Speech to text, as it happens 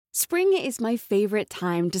Spring is my favorite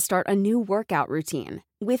time to start a new workout routine.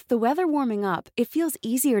 With the weather warming up, it feels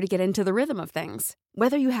easier to get into the rhythm of things.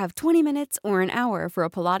 Whether you have 20 minutes or an hour for a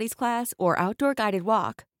Pilates class or outdoor guided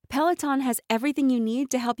walk, Peloton has everything you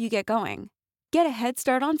need to help you get going. Get a head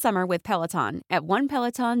start on summer with Peloton at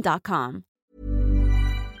onepeloton.com.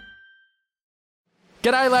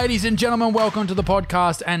 G'day, ladies and gentlemen. Welcome to the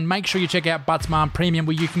podcast, and make sure you check out Buttsman Premium,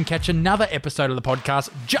 where you can catch another episode of the podcast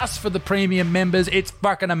just for the premium members. It's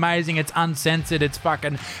fucking amazing. It's uncensored. It's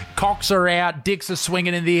fucking cocks are out, dicks are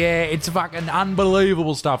swinging in the air. It's fucking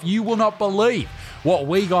unbelievable stuff. You will not believe what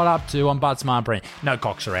we got up to on Buttsman Premium. No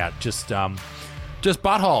cocks are out. Just buttholes. Just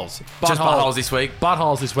buttholes this week.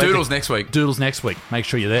 Buttholes this week. Doodles next week. Doodles next week. Make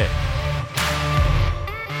sure you're there.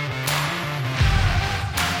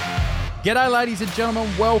 G'day, ladies and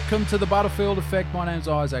gentlemen. Welcome to the Butterfield Effect. My name's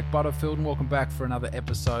Isaac Butterfield, and welcome back for another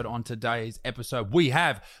episode. On today's episode, we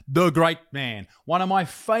have the great man, one of my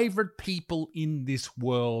favourite people in this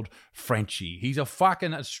world, Frenchie. He's a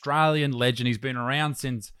fucking Australian legend. He's been around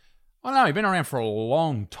since, he's been around for a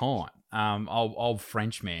long time. Old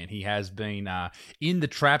French man. He has been in the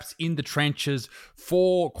traps, in the trenches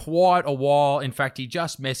for quite a while. In fact, he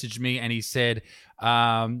just messaged me and he said,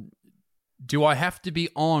 do I have to be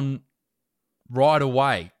on right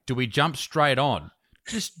away? Do we jump straight on?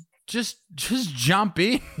 Just jump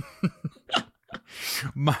in.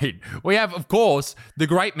 Mate, we have, of course, the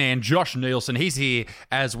great man, Josh Nielsen. He's here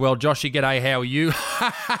as well. Joshy, g'day, how are you?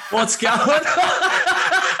 What's going on?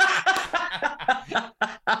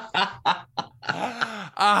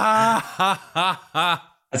 How's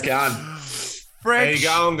it going? French. How you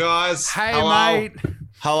going, guys? Hey, hello. mate.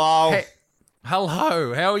 Hello. Hey.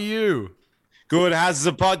 Hello, how are you? Good. Has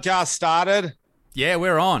the podcast started? Yeah,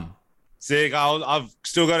 we're on. Sick. I've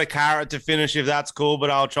still got a carrot to finish if that's cool,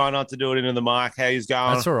 but I'll try not to do it into the mic. How you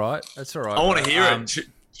going? That's all right. I want to hear it.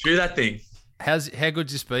 Shoot that thing. How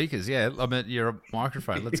good's your speakers? Yeah, I mean, you're a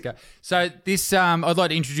microphone. Let's go. So this, I'd like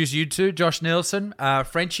to introduce you to Josh Nielsen,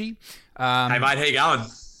 Frenchie. Hey, mate, how you going?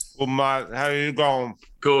 Well, mate, how you going?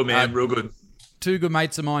 Good, man. Real good. Two good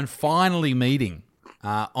mates of mine finally meeting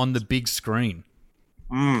on the big screen.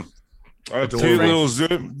 Two little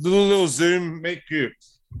Zoom make you.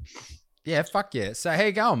 Yeah, fuck yeah. So how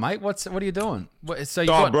you going, mate? What are you doing? So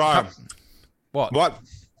you bro. What?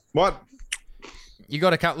 You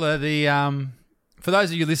got a couple of the for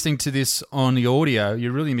those of you listening to this on the audio,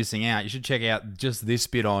 you're really missing out. You should check out just this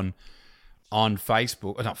bit on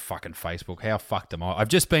Facebook. Oh, not fucking Facebook. How fucked am I? I've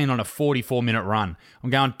just been on a 44-minute run. I'm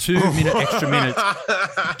going 2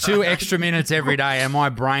 extra minutes every day, and my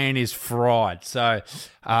brain is fried. So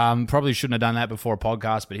probably shouldn't have done that before a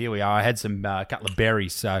podcast, but here we are. I had some couple of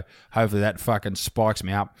berries, so hopefully that fucking spikes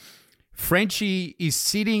me up. Frenchie is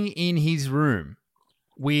sitting in his room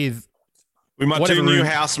with my two new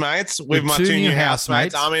housemates. With my two new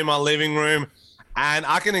housemates. I'm in my living room, and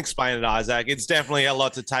I can explain it, Isaac. It's definitely a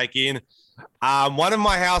lot to take in. One of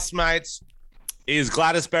my housemates is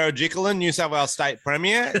Gladys Berejiklian, New South Wales State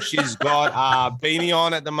Premier. She's got a beanie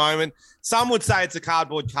on at the moment. Some would say it's a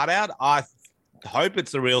cardboard cutout. I hope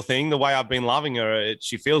it's the real thing. The way I've been loving her,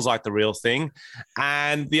 she feels like the real thing.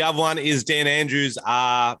 And the other one is Dan Andrews,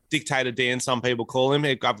 Dictator Dan, some people call him.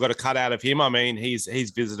 I've got a cutout of him. I mean, he's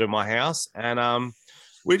visited my house, and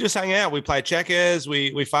we just hang out. We play checkers.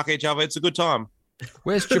 We fuck each other. It's a good time.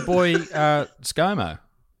 Where's your boy ScoMo?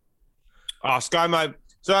 Oh, ScoMo.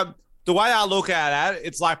 So the way I look at it,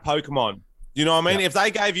 it's like Pokemon. You know what I mean? Yep. If they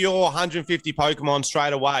gave you 150 Pokemon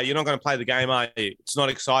straight away, you're not going to play the game, are you? It's not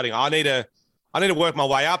exciting. I need to work my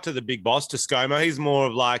way up to the big boss, to ScoMo. He's more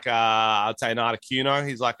of like, I'd say an Articuno.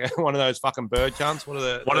 He's like one of those fucking bird cunts. One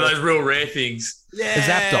of those real rare things. Yeah.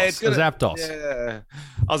 A Zapdos. Yeah.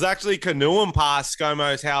 I was actually canoeing past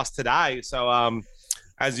ScoMo's house today. So,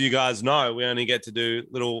 as you guys know, we only get to do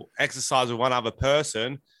little exercise with one other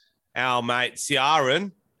person. Our mate,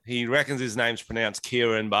 Ciaran, he reckons his name's pronounced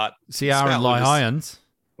Kieran, but Ciaran Lyons.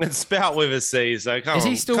 It's spelled with a C, so come on. Is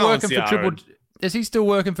he still working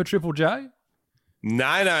for Triple J?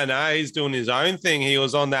 No. He's doing his own thing. He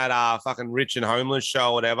was on that fucking Rich and Homeless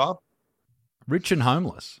show or whatever. Rich and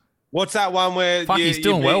Homeless? What's that one where... he's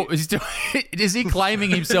doing well. Is he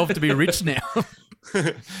claiming himself to be rich now?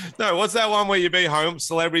 No, what's that one where you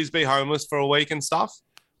celebrities be homeless for a week and stuff?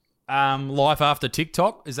 Life after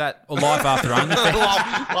TikTok? Is that or life after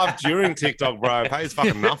OnlyFans? life during TikTok, bro. Pays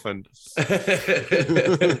fucking nothing.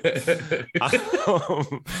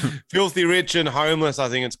 Filthy rich and homeless, I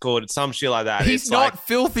think it's called. It's some shit like that. He's not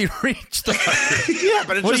filthy rich, though. Yeah,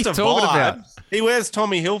 but it's what just are you a talking vibe. about? He wears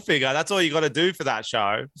Tommy Hilfiger. That's all you got to do for that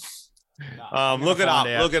show. Look it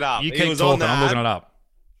up. You keep talking. I'm looking it up.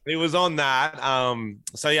 He was on that.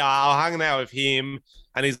 So yeah, I hung out with him,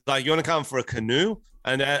 and he's like, "You want to come for a canoe?"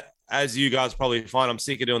 And as you guys probably find, I'm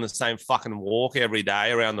sick of doing the same fucking walk every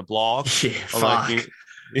day around the block. Yeah, fuck.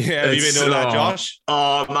 Yeah, have you been doing that, Josh?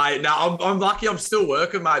 Oh, mate, no, I'm lucky. I'm still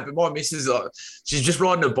working, mate. But my missus, she's just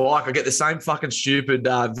riding a bike. I get the same fucking stupid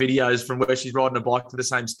videos from where she's riding a bike to the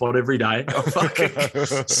same spot every day. I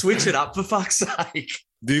fucking switch it up for fuck's sake.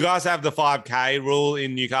 Do you guys have the 5K rule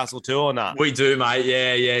in Newcastle too, or not? We do, mate.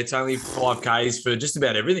 Yeah. It's only 5Ks for just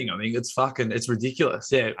about everything. I think it's ridiculous.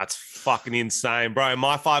 Yeah, that's fucking insane, bro.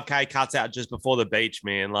 My 5K cuts out just before the beach,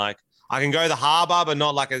 man. Like I can go to the harbour, but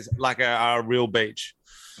not like a real beach.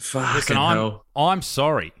 Listen, I'm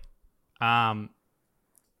sorry. It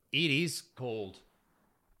is called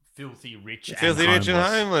Filthy Rich and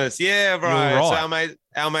Homeless. Yeah, bro. Right. So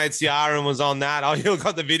our mate Ciaran was on that. Oh, you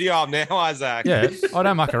got the video up now, Isaac. Yeah, I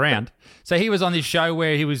don't muck around. So he was on this show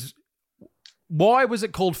where he was... Why was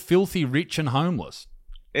it called Filthy Rich and Homeless?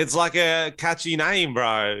 It's like a catchy name,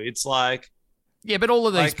 bro. It's like... Yeah, but all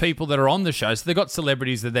of these people that are on the show, so they've got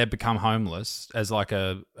celebrities that they've become homeless as like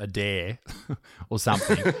a dare or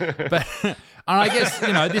something. But and I guess,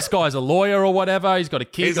 this guy's a lawyer or whatever. He's got a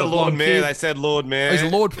kid. He's a Lord Mayor. They said Lord Mayor. He's a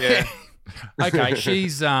Lord Mayor. Yeah. Okay,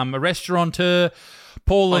 she's a restaurateur.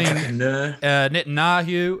 Pauline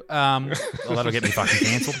Netanyahu. That'll get me fucking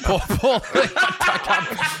cancelled. Pauline,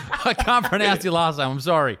 I can't pronounce your last name. I'm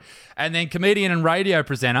sorry. And then comedian and radio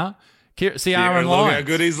presenter, Ciaran Lyons. How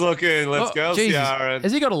good he's looking. Let's go, Ciaran.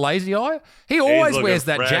 Has he got a lazy eye? He always wears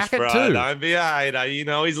that jacket, bro. Too. Don't be a hater.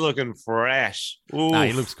 He's looking fresh. Oof. No,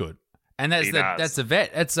 he looks good. And that's a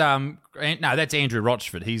vet. That's that's Andrew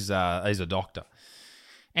Rochford. He's a doctor.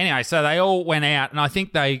 Anyway, so they all went out, and I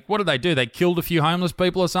think what did they do? They killed a few homeless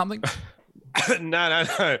people or something?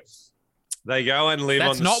 No. They go and live on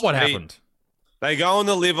the street. That's not what happened. They go and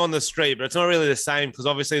live on the street, but it's not really the same because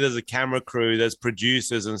obviously there's a camera crew, there's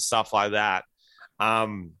producers and stuff like that.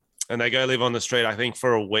 And they go live on the street, I think,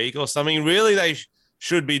 for a week or something. Really, they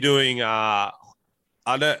should be doing life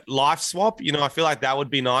swap. I feel like that would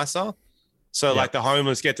be nicer. So, like, the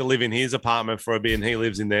homeless get to live in his apartment for a bit and he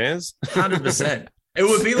lives in theirs. 100%. It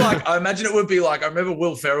would be like, I imagine it would be like, I remember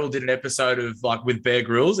Will Ferrell did an episode of like with Bear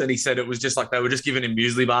Grylls, and he said it was just like they were just giving him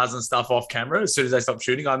muesli bars and stuff off camera as soon as they stopped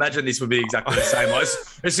shooting. I imagine this would be exactly the same. Like,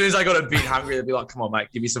 as soon as they got a bit hungry, they'd be like, come on, mate,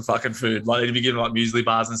 give me some fucking food. Like, they'd be giving like muesli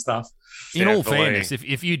bars and stuff. In all fairness,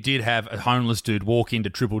 if you did have a homeless dude walk into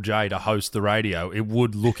Triple J to host the radio, it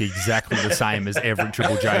would look exactly the same as every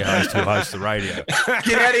Triple J host who hosts the radio.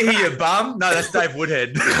 Get out of here, you bum. No, that's Dave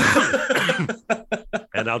Woodhead.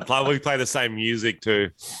 And we play the same music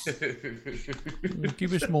too.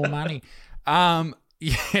 Give us more money.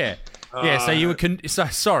 Yeah. So you were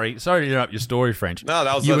sorry to interrupt your story, French. No,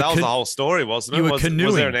 that was the whole story, wasn't it? You were canoeing.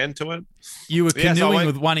 Was there an end to it? You were canoeing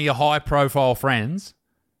with one of your high-profile friends.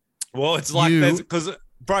 Well, it's like because,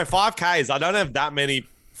 bro, 5Ks. I don't have that many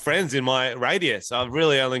friends in my radius. I've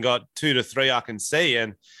really only got 2 to 3 I can see,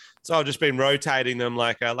 and so I've just been rotating them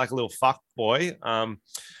like a little fuck boy.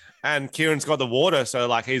 And Kieran's got the water, so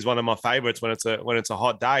like he's one of my favorites when it's a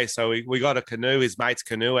hot day. So we got a canoe, his mate's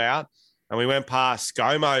canoe out, and we went past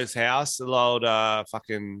ScoMo's house, the old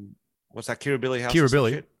fucking what's that, Kirribilli house?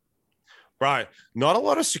 Kirribilli. Bro, not a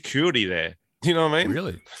lot of security there. You know what I mean?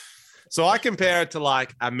 Really? So I compare it to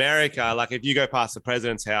like America. Like if you go past the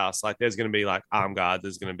president's house, like there's going to be like armed guards.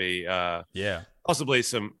 There's going to be possibly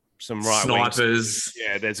some right snipers.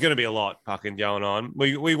 Yeah, there's going to be a lot fucking going on.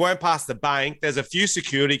 We went past the bank. There's a few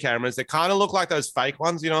security cameras that kind of look like those fake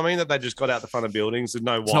ones. You know what I mean? That they just got out the front of buildings with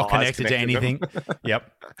no wires. It's not connected to anything.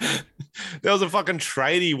 Yep. There was a fucking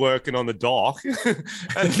tradie working on the dock,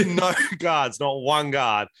 and no guards, not one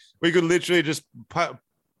guard. We could literally just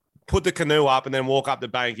put the canoe up and then walk up the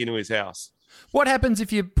bank into his house. What happens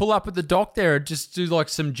if you pull up at the dock there and just do like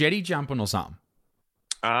some jetty jumping or something?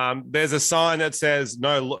 There's a sign that says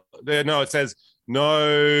no. It says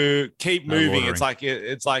no. Keep moving. Loitering.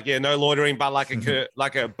 It's like no loitering, but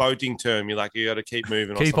like a boating term. You got to keep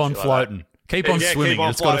moving. Keep on floating. Like keep on swimming.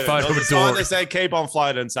 It's got a photo of Dory. They say keep on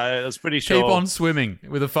floating, so it's pretty sure. Keep on swimming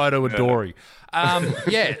with a photo of Dory.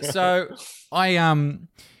 So I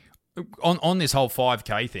on this whole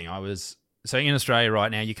 5K thing, so in Australia right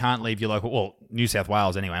now, you can't leave your local, New South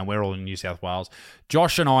Wales anyway, and we're all in New South Wales.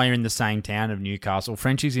 Josh and I are in the same town of Newcastle.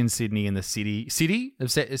 Frenchie's in Sydney, in the city of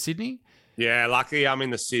Sydney. Yeah, luckily I'm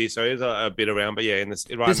in the city, so he's a bit around, but yeah, in the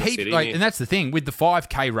city. And that's the thing, with the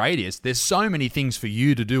 5K radius, there's so many things for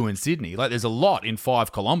you to do in Sydney. Like there's a lot in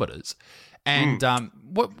 5 kilometres. And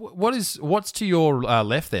what's to your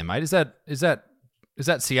left there, mate? Is that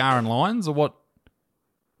Ciaran Lyons or what?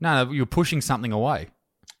 No, you're pushing something away.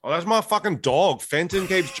 Oh, that's my fucking dog. Fenton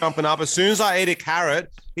keeps jumping up. As soon as I eat a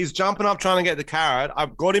carrot, he's jumping up trying to get the carrot.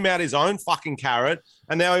 I've got him out his own fucking carrot,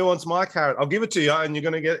 and now he wants my carrot. I'll give it to you, and you're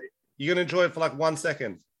gonna enjoy it for like 1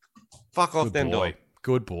 second. Fuck off, then, dog.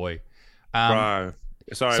 Good boy. Bro,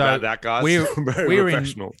 sorry about that, guys. We're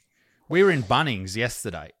professional. We were in Bunnings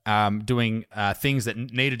yesterday, doing things that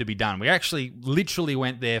needed to be done. We actually literally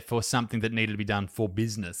went there for something that needed to be done for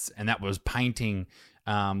business, and that was painting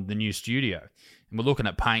the new studio. And we're looking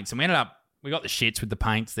at paints, and we got the shits with the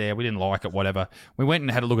paints there. We didn't like it, whatever. We went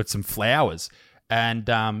and had a look at some flowers, and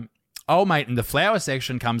old mate in the flower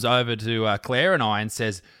section comes over to Claire and I and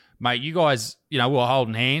says, "Mate, you guys, we're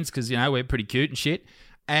holding hands because we're pretty cute and shit."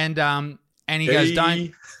 And he goes,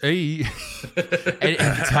 "Don't."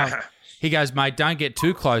 He goes, "Mate, don't get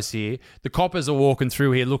too close here. The coppers are walking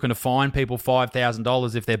through here looking to fine people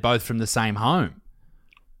 $5,000 if they're both from the same home."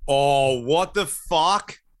 Oh, what the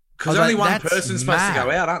fuck? Because only one person's supposed to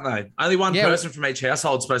go out, aren't they? Only one person from each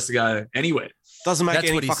household's supposed to go anywhere. Doesn't make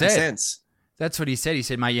any fucking sense. That's what he said. He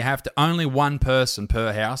said, "Mate, you have to only one person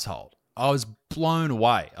per household." I was blown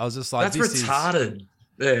away. I was just like, "That's retarded."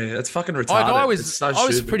 Yeah, that's fucking retarded. I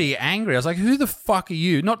was pretty angry. I was like, "Who the fuck are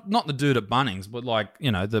you?" Not the dude at Bunnings, but like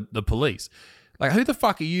the police. Like, who the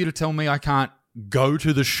fuck are you to tell me I can't go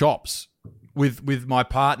to the shops with my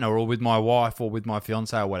partner or with my wife or with my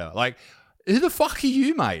fiance or whatever? Like, who the fuck are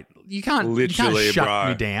you, mate? You can't shut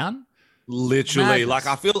me down. Literally, madness. Like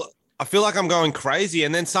I feel like I'm going crazy.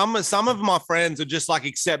 And then some of my friends are just like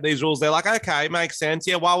accept these rules. They're like, okay, makes sense.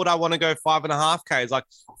 Yeah, why would I want to go 5.5 Ks? Like,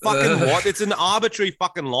 fucking what? It's an arbitrary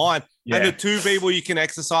fucking line. Yeah. And the two people you can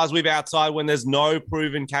exercise with outside when there's no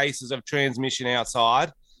proven cases of transmission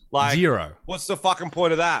outside. Like, zero. What's the fucking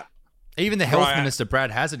point of that? Even the health minister, Brad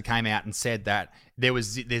Hazzard, came out and said that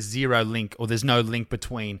there's zero link, or there's no link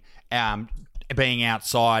between being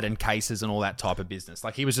outside and cases and all that type of business.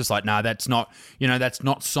 Like, he was just like, no, that's not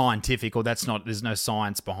scientific, or there's no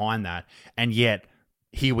science behind that. And yet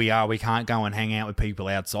here we are, we can't go and hang out with people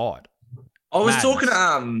outside. I was talking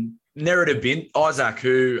to Nerida Bint Isaac,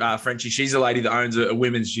 who Frenchie, she's a lady that owns a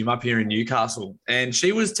women's gym up here in Newcastle, and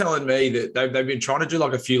she was telling me that they've been trying to do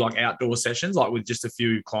like a few like outdoor sessions, like with just a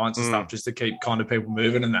few clients and stuff, just to keep kind of people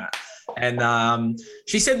moving and that. And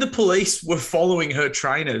she said the police were following her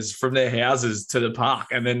trainers from their houses to the park,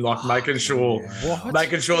 and then like making sure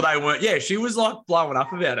they weren't. Yeah, she was like blowing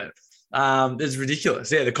up about it. It's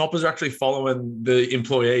ridiculous. Yeah, the coppers are actually following the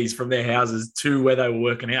employees from their houses to where they were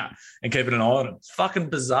working out and keeping an eye on them. It's fucking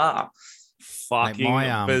bizarre.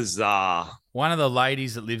 Bizarre. One of the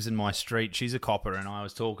ladies that lives in my street, she's a copper, and I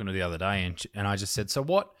was talking to her the other day, and I just said, "So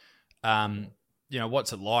what?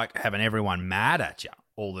 What's it like having everyone mad at you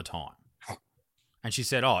all the time?" And she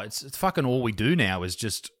said, "Oh, it's fucking all we do now is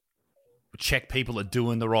just check people are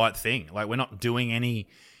doing the right thing. Like, we're not doing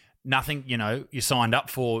nothing, you signed up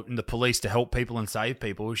for in the police to help people and save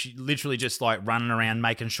people." She literally just like running around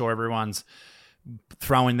making sure everyone's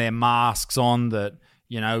throwing their masks on that,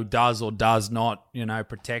 does or does not,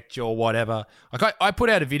 protect you or whatever. Like, I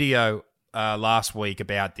put out a video last week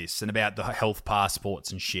about this and about the health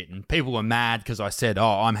passports and shit, and people were mad because I said,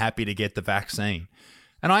 "Oh, I'm happy to get the vaccine."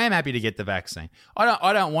 And I am happy to get the vaccine.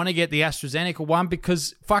 I don't want to get the AstraZeneca one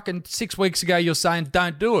because fucking 6 weeks ago you're saying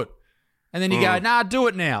don't do it. And then you go, "Nah, do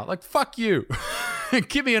it now." Like, fuck you.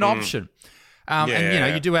 Give me an option.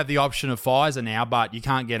 And, you do have the option of Pfizer now, but you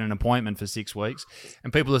can't get an appointment for 6 weeks.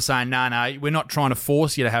 And people are saying, no, we're not trying to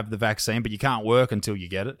force you to have the vaccine, but you can't work until you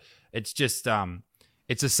get it. It's just,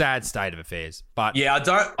 it's a sad state of affairs. But yeah, I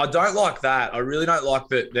don't like that. I really don't like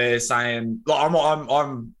that they're saying, like,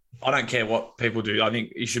 I don't care what people do. I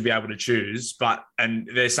think you should be able to choose, and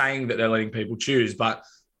they're saying that they're letting people choose, but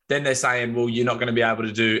then they're saying, well, you're not going to be able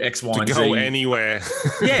to do X, Y, and Z. Go anywhere.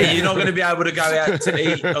 Yeah, you're not going to be able to go out to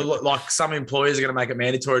eat. Like, some employers are going to make it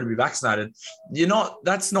mandatory to be vaccinated.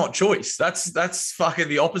 That's not choice. That's fucking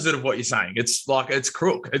the opposite of what you're saying. It's like, it's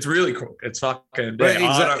crook. It's really crook. It's fucking, I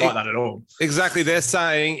don't like that at all. Exactly. They're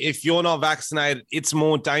saying if you're not vaccinated, it's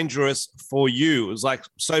more dangerous for you. It's like,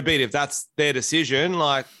 so be it. If that's their decision,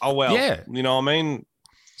 like, oh, well, yeah. You know what I mean?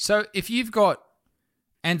 So if you've got,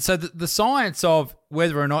 and so the science of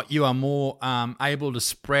whether or not you are more able to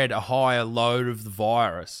spread a higher load of the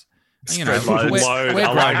virus. We're grown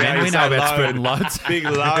men. We know about spreading loads. Big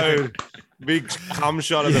load. Big cum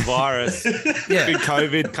shot of the virus. Yeah. Big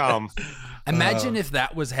COVID cum. Imagine if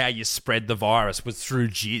that was how you spread the virus, was through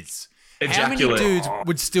jizz. Ejaculate. How many dudes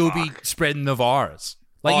would still be spreading the virus?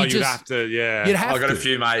 Like, you'd have to, yeah. I got a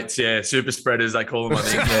few mates, super spreaders, they call them, I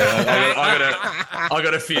think. Yeah, I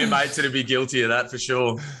got a few mates that'd be guilty of that for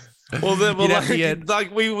sure. Well,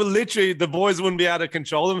 like we were literally, the boys wouldn't be able to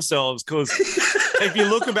control themselves because if you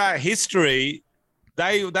look about history,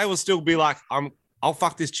 they will still be like, I'll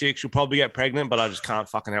fuck this chick. She'll probably get pregnant, but I just can't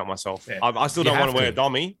fucking help myself. Yeah. I still don't want to wear a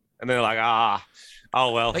dummy. And they're like,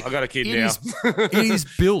 oh, well, like, I got a kid now. It is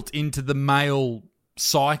built into the male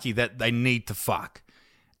psyche that they need to fuck.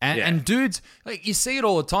 And dudes, like you see it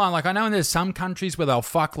all the time. Like I know there's some countries where they'll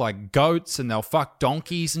fuck like goats and they'll fuck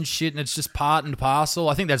donkeys and shit, and it's just part and parcel.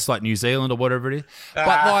 I think that's like New Zealand or whatever it is.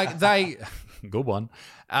 But like good one.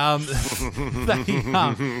 But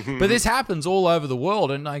this happens all over the world,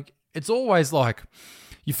 and like it's always like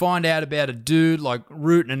you find out about a dude like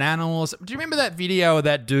rooting an animal. Do you remember that video of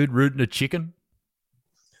that dude rooting a chicken?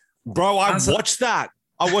 Bro, I watched that.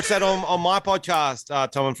 I watched that on my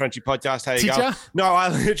podcast, Tom and Frenchie podcast. How you Did go? Ya? No, I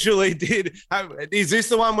literally did. Is this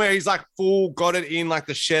the one where he's like got it in like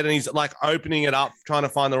the shed and he's like opening it up, trying to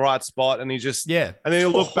find the right spot, and he's just and then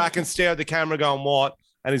he'll look back and stare at the camera, going what?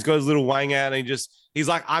 And he's got his little wang out, and he's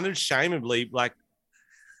like unashamedly like,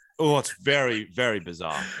 oh, it's very, very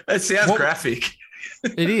bizarre. It sounds graphic.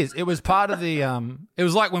 It is. It was part of the. It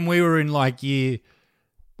was like when we were in like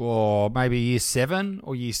maybe year 7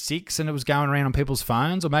 or year 6, and it was going around on people's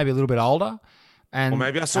phones, or maybe a little bit older. And or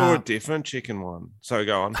maybe I saw a different chicken one. So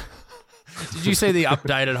go on. Did you see the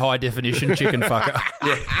updated high definition chicken fucker?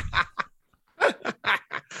 Yeah.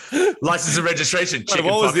 License and registration. Chicken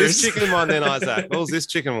what was fuckers. this chicken one then, Isaac? What was this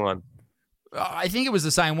chicken one? I think it was the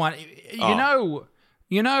same one. You know,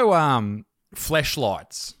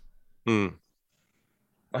 fleshlights. I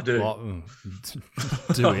do. Well,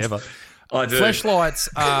 do we ever? I do. Fleshlights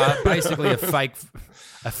are basically a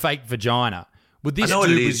fake vagina. Would this I know what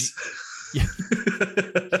dude it was-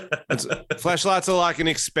 is. Flashlights are like an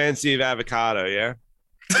expensive avocado, yeah?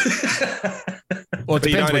 Well, it But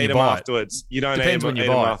you depends don't when eat you them buy it. afterwards. You don't Depends eat when you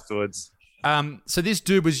them buy it. afterwards. So this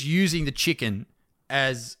dude was using the chicken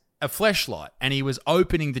as a fleshlight, and he was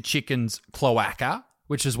opening the chicken's cloaca,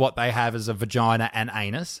 which is what they have as a vagina and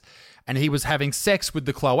anus, and he was having sex with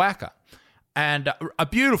the cloaca. And a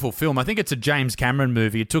beautiful film. I think it's a James Cameron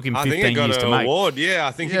movie. It took him 15 years to make. I think it got an award. Yeah,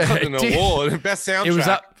 I think it got an award. Best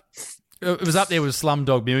soundtrack. It was up there with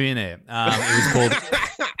Slumdog Millionaire. It was called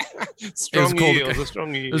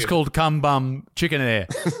It was called Cum Bum Chickenaire.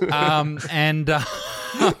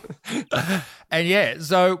 And yeah,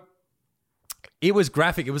 so it was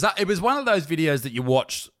graphic. It was one of those videos that you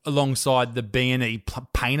watch alongside the B&E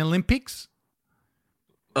Pain Olympics.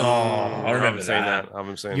 Oh, I remember that. I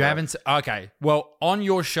haven't seen that. You haven't? Okay. Well, on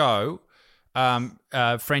your show,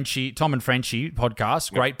 Frenchie, Tom and Frenchie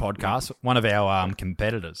podcast, great podcast, one of our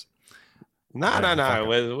competitors. No.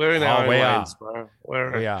 We're in our own lanes, bro.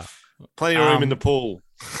 We are. Plenty of room in the pool.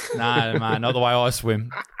 No, man, not the way I swim.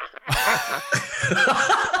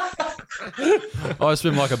 I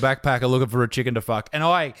swim like a backpacker looking for a chicken to fuck. And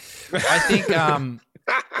I think,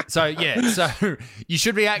 so you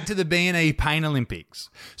should react to the B&E Pain Olympics.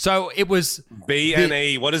 So it was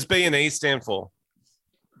B&E. What does B&E stand for?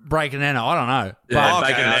 Bacon and I don't know. Yeah, But-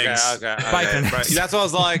 bacon and eggs. Bacon and eggs. That's what I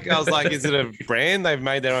was like, is it a brand? They've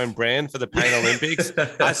made their own brand for the Pain Olympics.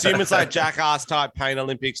 I assume it's like Jackass type Pain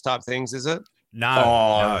Olympics type things, is it?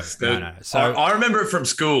 No. So I remember it from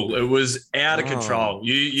school. It was out of control.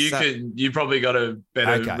 You probably got a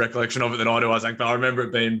better recollection of it than I do, Isaac, but I remember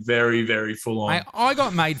it being very, very full on. I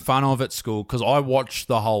got made fun of at school because I watched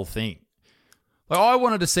the whole thing. Like, I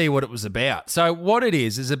wanted to see what it was about. So what it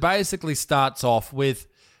is it basically starts off with,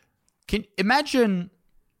 imagine,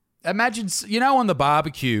 you know, on the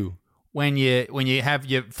barbecue when you have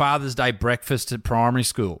your Father's Day breakfast at primary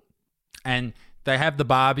school, and they have the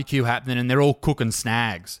barbecue happening and they're all cooking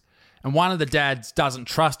snags. And one of the dads doesn't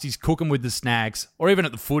trust he's cooking with the snags, or even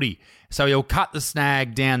at the footy. So he'll cut the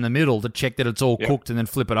snag down the middle to check that it's all cooked and then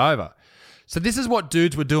flip it over. So this is what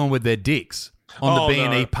dudes were doing with their dicks on the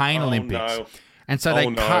B&E Pain Olympics. No. And so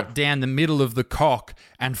they cut down the middle of the cock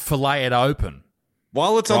and fillet it open.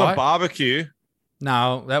 While it's on a barbecue.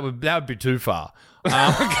 No, that would be too far.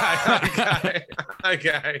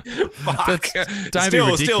 Okay. Fuck.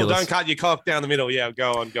 Still, don't cut your cock down the middle. Yeah,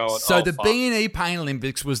 go on. So the B&E Pain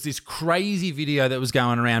Olympics was this crazy video that was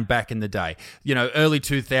going around back in the day, you know, early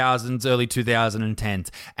 2000s, early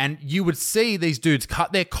 2010s. And you would see these dudes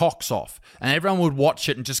cut their cocks off, and everyone would watch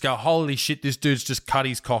it and just go, holy shit, this dude's just cut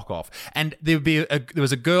his cock off. And there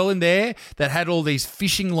was a girl in there that had all these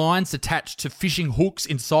fishing lines attached to fishing hooks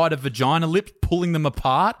inside of vagina lips, pulling them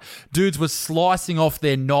apart. Dudes were slicing off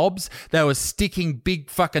their knobs. They were sticking big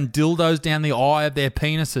fucking dildos down the eye of their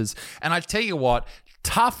penises. And I tell you what,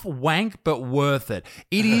 tough wank, but worth it.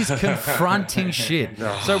 It is confronting shit.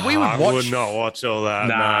 So we would watch. I would not watch all that.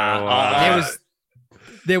 Nah. No.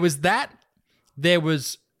 There was that. There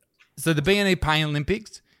was the B&E Pain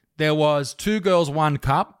Olympics. There was 2 girls, 1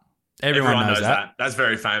 cup. Everyone knows that. That's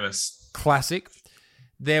very famous. Classic.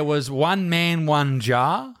 There was 1 man, 1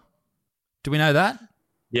 jar. Do we know that?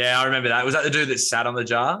 Yeah, I remember that. Was that the dude that sat on the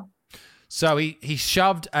jar? So he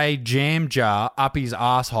shoved a jam jar up his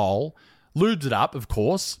asshole, lubed it up, of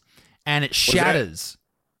course, and it shatters.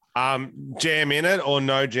 Jam in it or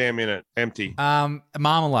no jam in it? Empty.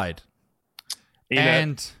 Marmalade.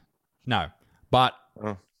 No, but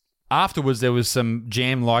afterwards there was some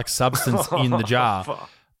jam-like substance in the jar.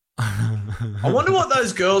 I wonder what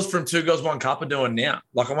those girls from 2 Girls, 1 Cup are doing now.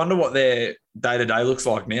 Like, I wonder what their day-to-day looks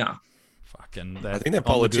like now. I think they're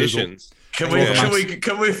politicians. Can we find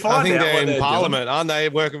out? I think they're in Parliament, aren't they?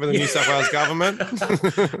 Working for the New South Wales government.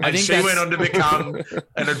 And she went on to become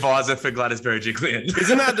an advisor for Gladys Berejiklian.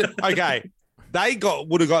 Isn't that okay? They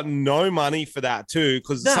would have got no money for that too,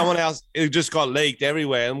 because someone else, it just got leaked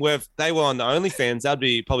everywhere, and they were on the OnlyFans, they'd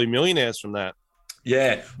be probably millionaires from that.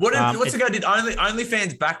 Yeah. What's the guy did?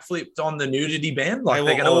 OnlyFans backflipped on the nudity ban? Like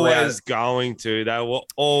they were always going to. They were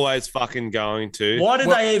always fucking going to. Why did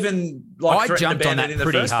they even I jumped on that in the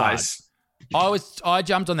pretty first hard. place? I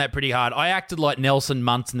jumped on that pretty hard. I acted like Nelson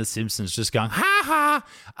Muntz in The Simpsons, just going ha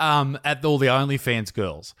ha at all the OnlyFans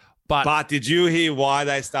girls. But did you hear why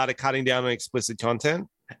they started cutting down on explicit content?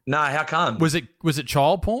 No, how come? Was it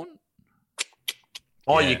child porn?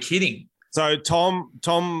 Oh, you're kidding. So Tom,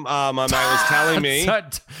 my mate was telling me.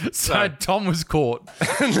 so Tom was caught.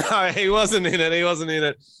 No, he wasn't in it.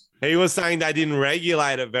 He was saying they didn't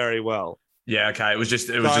regulate it very well. Yeah, okay. It was just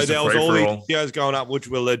there was all these all. videos going up which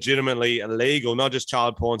were legitimately illegal, not just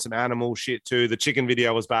child porn, some animal shit too. The chicken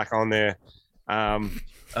video was back on there.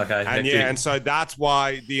 Okay. And so that's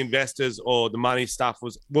why the investors or the money stuff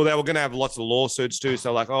was, well, they were going to have lots of lawsuits too.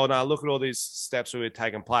 So like, oh no, look at all these steps that were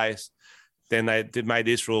taking place. Then they made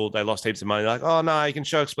this rule. They lost heaps of money. Like, oh no, you can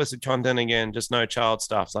show explicit content again, just no child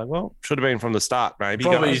stuff. It's like, well, should have been from the start, maybe.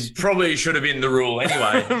 Probably should have been the rule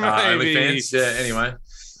anyway. Maybe. Anyway.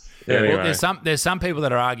 Yeah, anyway. Well, there's some people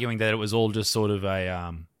that are arguing that it was all just sort of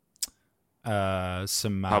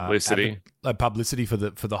some publicity, publicity for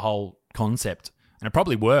the whole concept, and it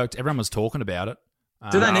probably worked. Everyone was talking about it.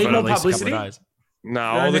 Do they need more publicity? No,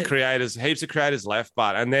 all the creators, heaps of creators left,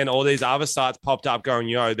 and then all these other sites popped up going,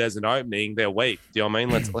 yo, there's an opening, they're weak. Do you know what I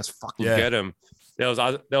mean? Let's fucking get them. There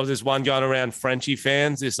was this one going around Frenchie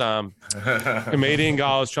fans, this comedian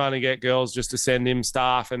guy was trying to get girls just to send him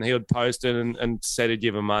stuff, and he would post it and said he'd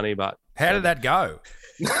give them money. But how did that go?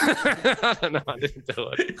 I don't know. I didn't do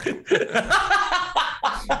it.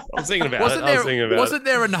 I was thinking about it. Wasn't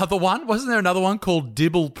there another one? Wasn't there another one called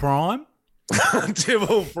Dibble Prime?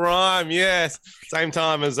 Dibble Prime, yes. Same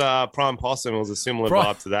time as Prime Possum. It was a similar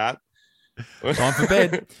vibe to that. Time for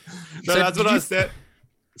bed. No, so that's what I said.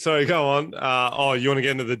 Sorry, go on. You want to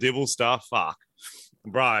get into the Dibble stuff? Fuck.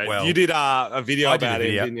 Bro, well, you did a video about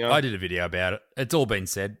it, didn't you? I did a video about it. It's all been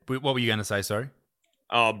said. What were you going to say, sorry?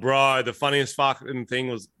 Oh, bro, the funniest fucking thing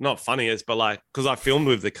was, not funniest, but like, because I filmed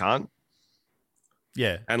with the cunt.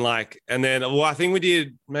 Yeah. And then, I think we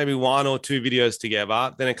did maybe 1 or 2 videos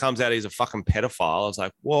together. Then it comes out he's a fucking pedophile. I was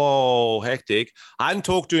like, whoa, hectic. I hadn't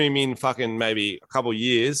talked to him in fucking maybe a couple of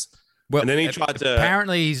years. Well, and then he tried to.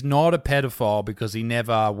 Apparently, he's not a pedophile because he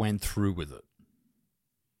never went through with it.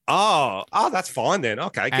 Oh, that's fine then.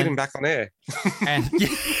 Okay, get him back on air. I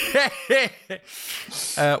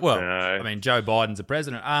mean, Joe Biden's the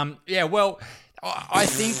president. I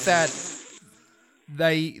think that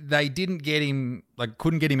they didn't get him,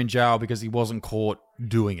 couldn't get him in jail because he wasn't caught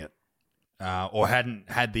doing it, or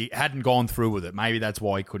hadn't gone through with it. Maybe that's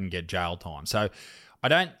why he couldn't get jail time. So I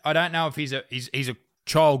don't know if he's a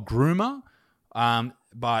child groomer,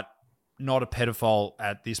 but not a pedophile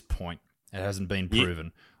at this point. It hasn't been proven.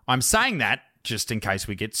 Yeah. I'm saying that just in case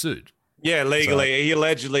we get sued. Yeah, legally. He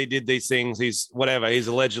allegedly did these things. He's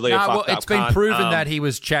allegedly a fucked up it's been proven that he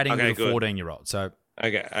was chatting with a 14-year-old. So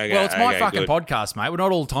Okay. Well, it's my fucking podcast, mate. We're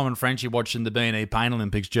not all Tom and Frenchie watching the B&E Pain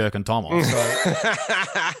Olympics jerking Tom off.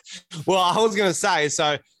 So. Well, I was going to say,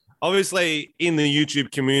 so obviously in the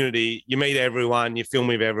YouTube community, you meet everyone, you film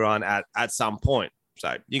with everyone at some point.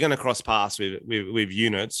 So you're going to cross paths with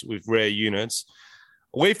units, with rare units.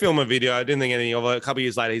 We film a video. I didn't think anything of it. A couple of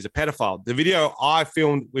years later, he's a pedophile. The video I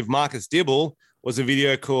filmed with Marcus Dibble was a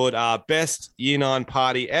video called Best Year 9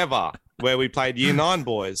 Party Ever, where we played Year 9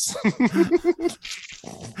 boys.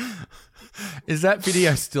 Is that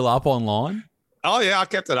video still up online? Oh, yeah, I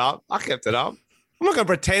kept it up. I'm not going to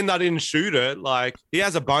pretend I didn't shoot it. Like, he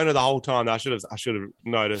has a boner the whole time. I should have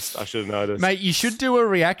noticed. Mate, you should do a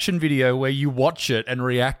reaction video where you watch it and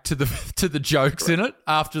react to the jokes in it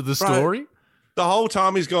after the story. The whole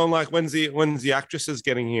time he's going like, when's the actresses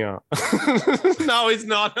getting here? No, he's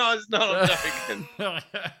not. No, it's not. I'm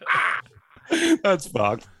joking. That's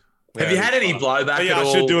fucked. Have you had any blowback at all?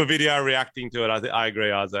 I should do a video reacting to it. I agree,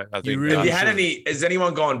 Isaac. I think. Have you had any? Has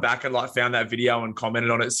anyone gone back and like found that video and commented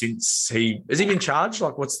on it since has he been charged?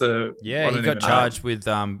 Like, what's the? Yeah, he got charged with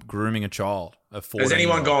grooming a child. Has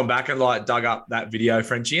anyone gone back and like dug up that video,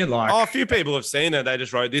 Frenchie, and like? Oh, a few people have seen it. They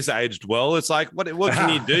just wrote, "This aged well." It's like, what can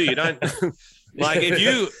you do? You don't like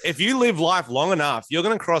if you live life long enough, you're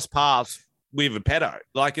going to cross paths with a pedo.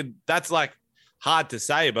 Like that's like hard to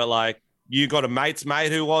say, but like. You got a mate's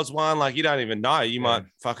mate who was one, like you don't even know. You might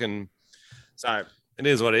fucking. So it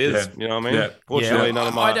is what it is. Yeah. You know what I mean? Yeah. Fortunately, none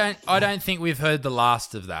of my. I don't think we've heard the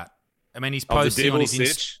last of that. I mean, he's posted on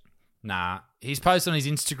his he's posted on his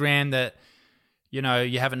Instagram that you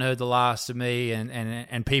haven't heard the last of me,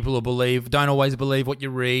 and people will don't always believe what you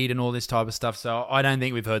read and all this type of stuff. So I don't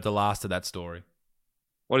think we've heard the last of that story.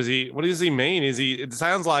 What does he mean? It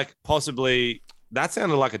sounds like possibly that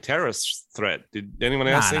sounded like a terrorist threat. Did anyone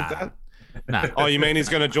else think that? No. Oh, you mean he's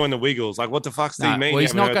going to join the Wiggles? Like, what the fuck's he mean? Well,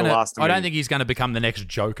 he's not going to. I don't think he's going to become the next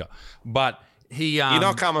Joker. But he. You're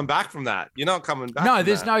not coming back from that. You're not coming back. No,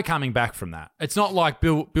 there's no coming back from that. It's not like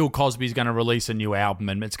Bill Cosby's going to release a new album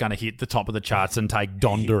and it's going to hit the top of the charts and take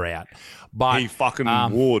Donda out. But he fucking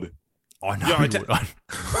would. I know.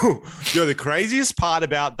 Yo, the craziest part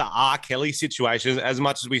about the R. Kelly situation, as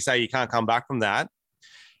much as we say you can't come back from that,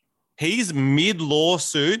 he's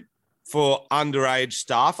mid-lawsuit for underage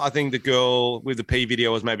stuff. I think the girl with the P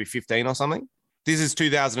video was maybe 15 or something. This is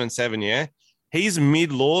 2007, yeah? He's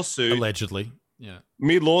mid-lawsuit. Allegedly, yeah.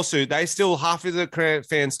 Mid-lawsuit. They still, half of the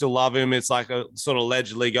fans still love him. It's like a sort of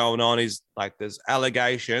allegedly going on. He's like, there's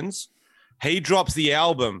allegations. He drops the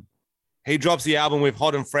album. With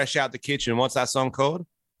Hot and Fresh Out the Kitchen. What's that song called?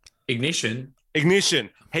 Ignition.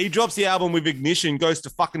 He drops the album with Ignition, goes to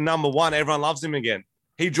fucking number one. Everyone loves him again.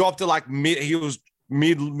 He dropped it like mid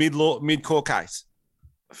court case.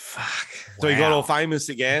 Fuck. So he got all famous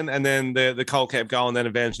again, and then the cult kept going. Then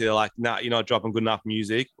eventually they're like, "Nah, you're not dropping good enough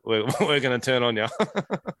music. We're going to turn on you."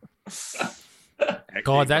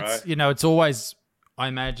 God, that's it's always. I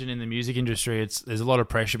imagine in the music industry, there's a lot of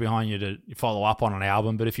pressure behind you to follow up on an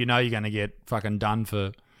album. But if you know you're going to get fucking done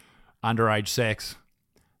for underage sex,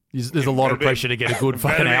 there's a lot of pressure to get a good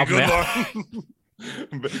fucking album out.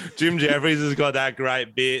 Jim Jeffries has got that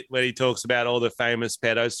great bit where he talks about all the famous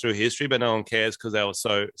pedos through history, but no one cares because they were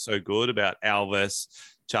so good, about Elvis,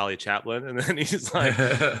 Charlie Chaplin, and then he's like,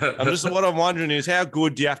 what I'm wondering is how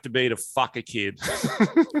good do you have to be to fuck a kid?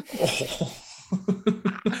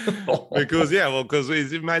 Because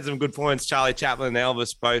he's made some good points. Charlie Chaplin and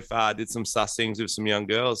Elvis both did some sus things with some young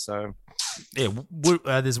girls. So yeah,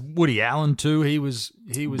 there's Woody Allen too. He was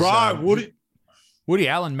Woody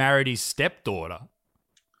Allen married his stepdaughter.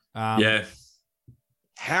 Yeah.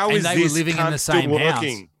 How is they this were living in the same house?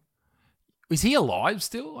 Is he alive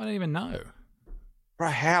still? I don't even know. Bro,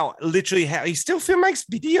 how? Literally, how? He still makes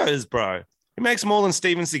videos, bro. He makes more than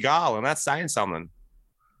Steven Seagal, and that's saying something.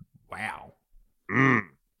 Wow.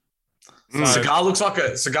 Seagal looks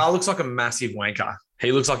like a massive wanker.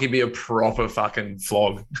 He looks like he'd be a proper fucking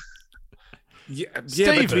flog. Yeah, but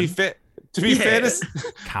to be fair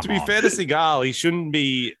to Seagal, he shouldn't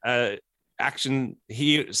be action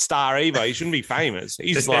star either. He shouldn't be famous.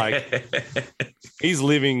 He's like he's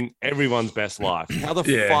living everyone's best life. How the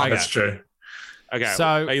fuck? That's true. Okay, so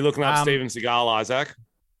are you looking up Steven Seagal, Isaac?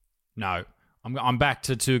 No, I'm back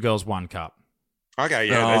to Two Girls One Cup. Okay,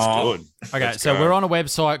 yeah, that's good. Okay, so we're on a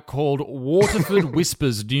website called Waterford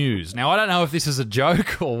Whispers News. Now, I don't know if this is a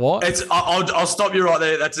joke or what. I'll stop you right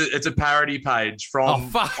there. It's a parody page from. Oh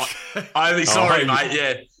fuck! Sorry,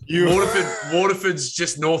 mate. Yeah, Waterford's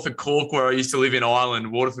just north of Cork, where I used to live in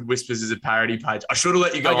Ireland. Waterford Whispers is a parody page. I should have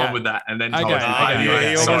let you go on with that, and then told you.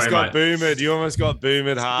 You almost got boomered. You almost got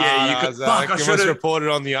boomered hard. Yeah, you could. Fuck! I should have reported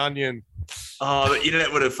on the Onion. Oh, the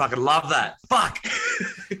internet would have fucking loved that. Fuck.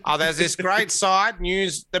 Oh, there's this great site,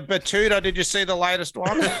 News the Batuta. Did you see the latest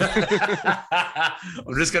one? I'm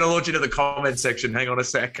just going to launch into the comment section. Hang on a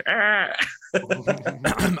sec. All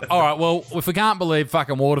right, well, if we can't believe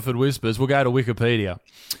fucking Waterford Whispers, we'll go to Wikipedia.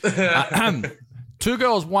 Two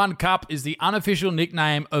Girls, One Cup is the unofficial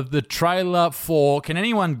nickname of the trailer for... Can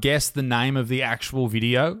anyone guess the name of the actual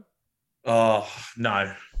video? Oh,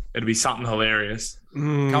 no. It'd be something hilarious.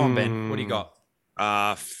 Come on, Ben. What do you got?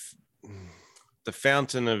 The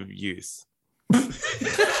Fountain of Youth.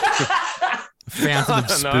 Fountain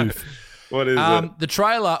of Spoof. What is it? The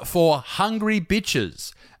trailer for Hungry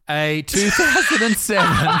Bitches, a 2007.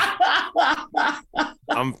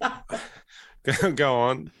 Go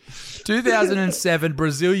on. 2007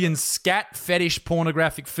 Brazilian scat fetish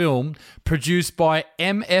pornographic film produced by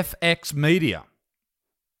MFX Media.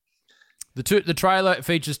 The trailer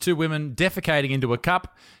features two women defecating into a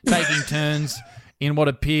cup, taking turns in what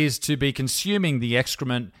appears to be consuming the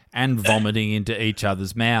excrement and vomiting into each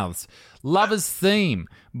other's mouths. Lover's Theme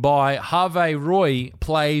by Harvey Roy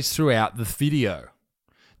plays throughout the video.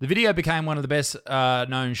 The video became one of the best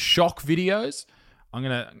known shock videos. I'm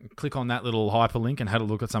going to click on that little hyperlink and have a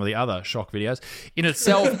look at some of the other shock videos. In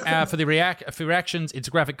itself, for reactions, its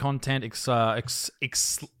graphic content excited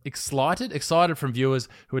from viewers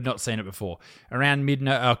who had not seen it before. Around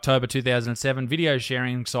mid-October 2007, video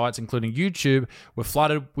sharing sites, including YouTube, were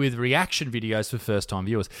flooded with reaction videos for first-time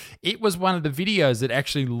viewers. It was one of the videos that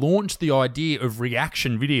actually launched the idea of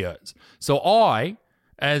reaction videos. So I,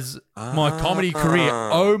 as my comedy career,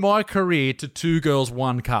 owe my career to Two Girls,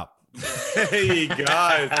 One Cup. There you go.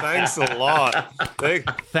 Thanks a lot.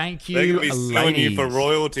 Thank you, they're going to be suing ladies. you for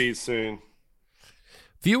royalties soon.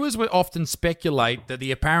 Viewers would often speculate that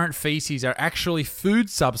the apparent feces are actually food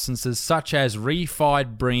substances such as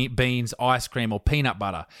refried beans, ice cream, or peanut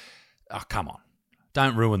butter. Oh, come on.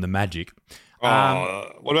 Don't ruin the magic. What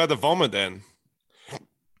about the vomit then?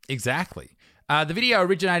 Exactly. The video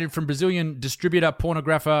originated from Brazilian distributor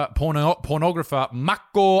pornographer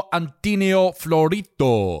Marco Antonio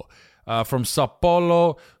Florito from Sao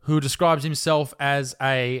Paulo, who describes himself as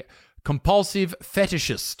a compulsive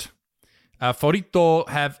fetishist. Florito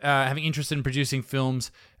having interest in producing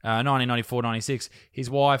films 1994-96. His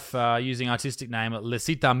wife, using artistic name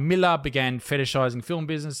Lecita Miller, began fetishizing film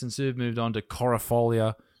business and soon moved on to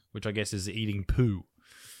corophilia, which I guess is eating poo.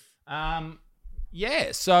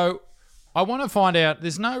 So I want to find out.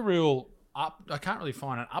 There's no real I can't really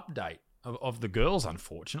find an update of the girls,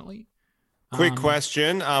 unfortunately. Quick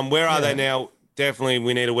question. Where are they now? Definitely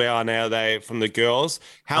we need to where are now they from the girls.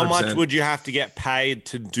 How 100%. Much would you have to get paid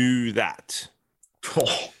to do that?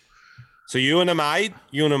 So you and a mate,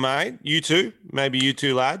 you two, maybe you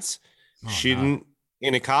two lads, shitting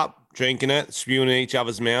in a cup, drinking it, spewing in each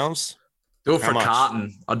other's mouths. Do it for a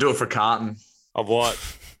carton. I'll do it for a carton. Of what?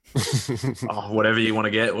 Whatever you want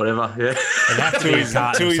to get, whatever. Yeah. Two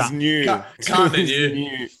is new. Carton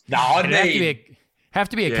new. No, I'd have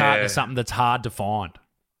to be a carton of something that's hard to find.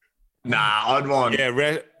 Nah, I'd want.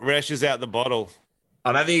 Yeah, Resh is out the bottle.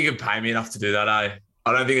 I don't think you can pay me enough to do that, eh?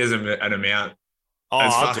 I don't think there's an amount.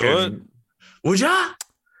 I'll do it. Would ya?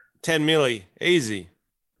 10 milli, easy.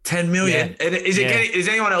 10 million. Yeah. Does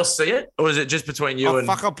anyone else see it, or is it just between you and?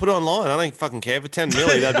 Fuck! I'll put it online. I don't fucking care for 10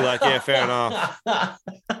 milli. They'd be like, yeah, fair enough.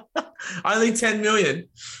 Only 10 million.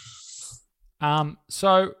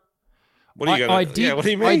 So. What are you going to? Yeah, what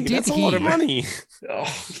do you mean? That's a lot of money.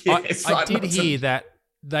 I did hear that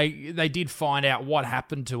they did find out what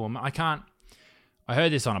happened to them. I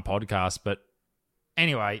heard this on a podcast, but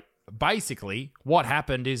anyway, basically what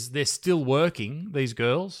happened is they're still working, these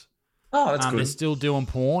girls. Oh, that's good. They're still doing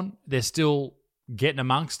porn. They're still getting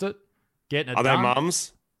amongst it, getting it done.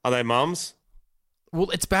 Are they mums? Well,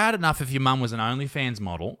 it's bad enough if your mum was an OnlyFans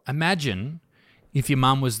model. Imagine if your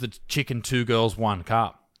mum was the chicken Two Girls, One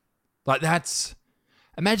Cup. Like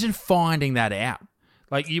imagine finding that out.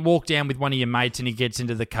 Like you walk down with one of your mates and he gets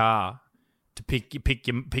into the car to pick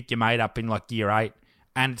your mate up in like year 8,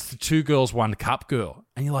 and it's the Two Girls, One Cup girl,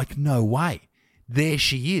 and you're like, no way, there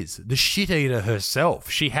she is, the shit eater herself.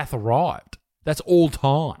 She hath arrived. That's all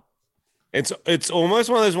time. It's almost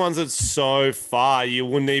one of those ones that's so far you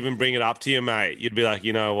wouldn't even bring it up to your mate. You'd be like,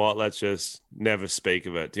 you know what? Let's just never speak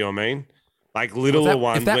of it. Do you know what I mean? Like littler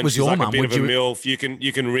one, if that when was she's your like mum, a bit of a MILF,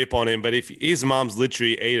 you can rip on him. But if his mum's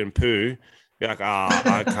literally eating poo, you're like,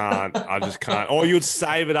 I can't. I just can't. Or you'd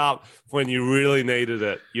save it up when you really needed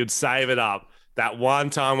it. You'd save it up. That one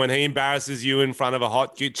time when he embarrasses you in front of a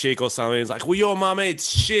hot cute chick or something, he's like, well, your mum eats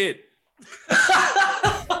shit.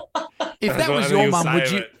 If that was your mum,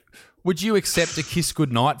 would you accept a kiss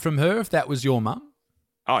goodnight from her if that was your mum?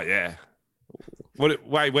 Oh, yeah.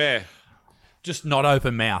 Wait, where? Just not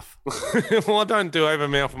open mouth. Well, I don't do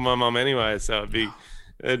open mouth with my mum anyway, so it'd be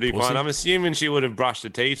fine. I'm assuming she would have brushed her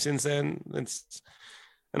teeth since then.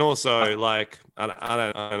 And also, like, I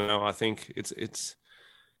don't know. I think it's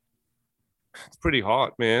pretty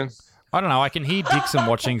hot, man. I don't know. I can hear Dixon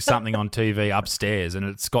watching something on TV upstairs, and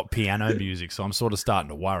it's got piano music, so I'm sort of starting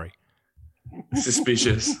to worry.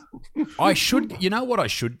 Suspicious. You know what I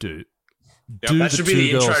should do? Yep, that should be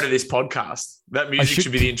the intro to this podcast. That music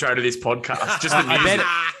should be the intro to this podcast. Just the music.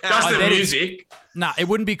 Just the music. Nah, it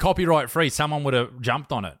wouldn't be copyright free. Someone would have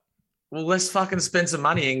jumped on it. Well, let's fucking spend some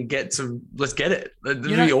money and let's get it. It'd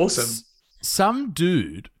be awesome. Some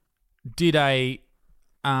dude did a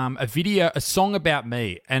a song about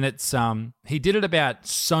me, and it's he did it about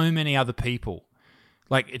so many other people,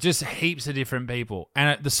 like it just heaps of different people,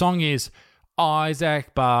 and the song is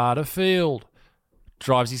Isaac Butterfield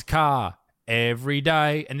drives his car every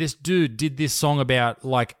day, and this dude did this song about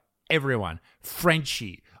like everyone,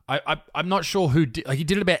 Frenchie. I'm not sure who did, like he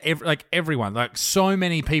did it about everyone, like so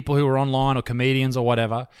many people who were online or comedians or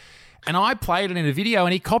whatever, and I played it in a video,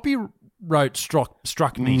 and he struck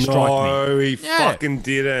me. No, he fucking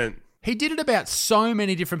didn't. He did it about so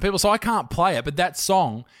many different people, so I can't play it, but that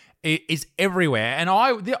song is everywhere. And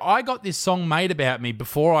I got this song made about me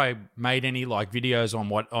before I made any like videos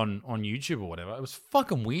on YouTube or whatever. It was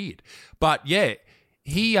fucking weird. But yeah,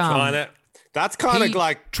 he that's kind of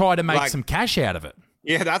like tried to make some cash out of it.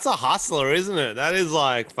 Yeah, that's a hustler, isn't it? That is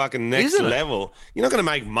like fucking next level. You're not going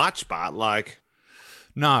to make much, but like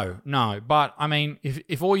No, but I mean,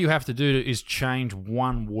 if all you have to do is change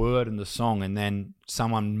one word in the song, and then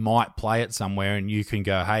someone might play it somewhere, and you can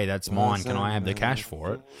go, "Hey, that's mine. Can I have the cash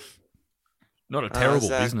for it?" Not a terrible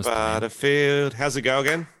business plan. Butterfield. How's it go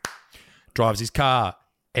again? Drives his car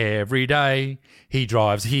every day. He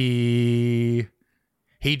drives here.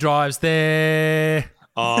 He drives there.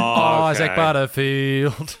 Oh, okay. Isaac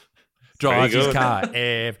Butterfield. Drives his car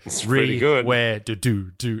everywhere.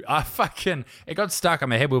 Do. It got stuck on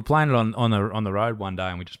my head. We were playing it on the road one day,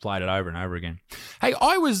 and we just played it over and over again. Hey,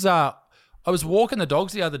 I was walking the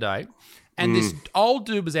dogs the other day, and this old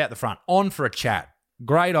dude was out the front, on for a chat.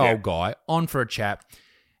 Great old guy, on for a chat.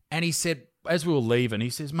 And he said, as we were leaving, he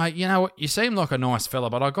says, "Mate, you know what? You seem like a nice fella,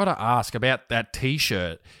 but I got to ask about that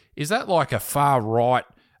T-shirt. Is that like a far right,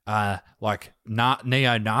 like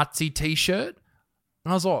neo-Nazi T-shirt?"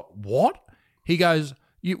 And I was like, "What?" He goes,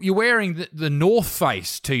 "You're wearing the North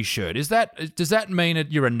Face T-shirt. Does that mean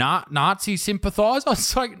that you're a Nazi sympathiser?" I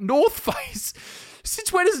was like, "North Face?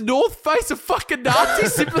 Since when is North Face a fucking Nazi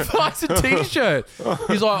sympathiser T-shirt?"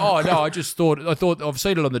 He's like, "Oh no, I thought I've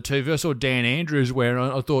seen it on the TV. I saw Dan Andrews wearing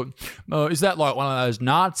it. I thought, is that like one of those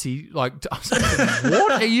Nazi like?" I was like,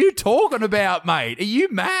 "What are you talking about, mate? Are you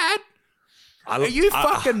mad? Are you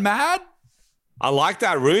fucking mad?" I like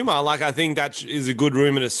that rumor. I think that is a good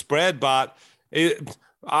rumor to spread, but I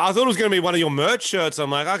thought it was going to be one of your merch shirts. I'm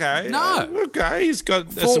like, okay. No. Okay, he's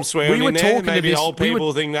got some swearing in there. Maybe old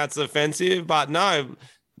people think that's offensive, but no.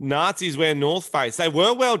 Nazis wear North Face. They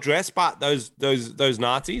were well dressed, but those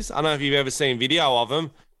Nazis, I don't know if you've ever seen video of them.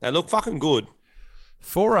 They look fucking good.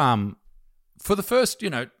 For the first,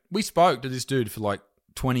 we spoke to this dude for like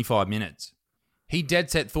 25 minutes. He dead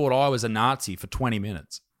set thought I was a Nazi for 20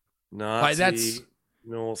 minutes. Nazi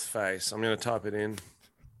North Face. I'm going to type it in.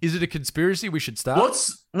 Is it a conspiracy we should start?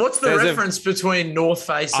 What's the reference between North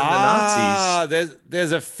Face and the Nazis?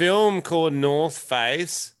 There's a film called North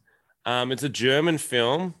Face. It's a German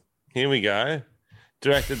film. Here we go.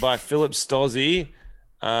 Directed by Philip Stozzi.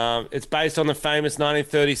 It's based on the famous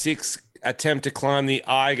 1936 attempt to climb the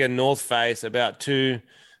Eiger North Face about two...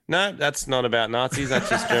 No, that's not about Nazis. That's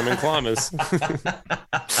just German climbers.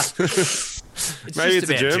 Maybe it's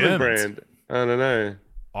a German brand. I don't know.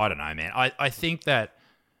 I don't know, man. I think that...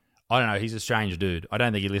 I don't know. He's a strange dude. I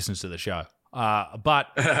don't think he listens to the show. But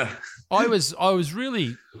I was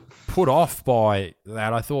really put off by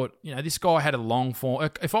that. I thought, this guy had a long form.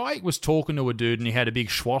 If I was talking to a dude and he had a big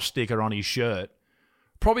swastika on his shirt,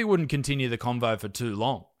 probably wouldn't continue the convo for too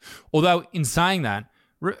long. Although, in saying that,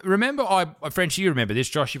 remember, French, you remember this.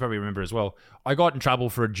 Josh, you probably remember as well. I got in trouble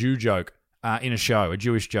for a Jew joke in a show, a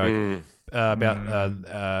Jewish joke about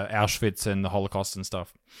Auschwitz and the Holocaust and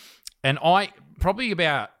stuff. And I probably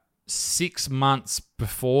about 6 months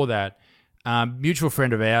before that, mutual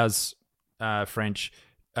friend of ours, French,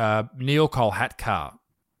 Neil Kolhatkar,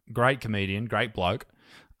 great comedian, great bloke,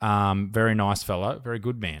 very nice fellow, very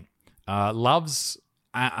good man, loves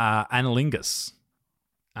analingus.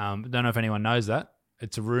 Don't know if anyone knows that.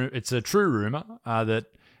 It's a true rumor that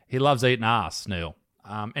he loves eating ass, Neil.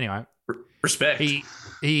 Anyway, respect. He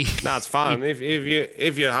no, it's fun. If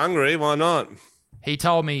you're hungry, why not? He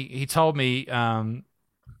told me.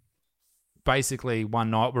 Basically, one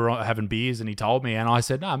night we were having beers, and he told me, and I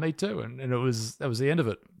said, "No, me too," and that was the end of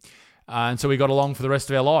it. And so we got along for the rest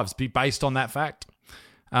of our lives, based on that fact.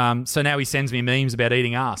 So now he sends me memes about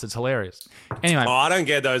eating ass. It's hilarious. Anyway, I don't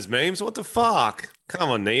get those memes. What the fuck? Come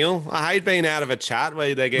on, Neil. I hate being out of a chat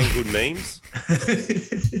where they're getting good memes.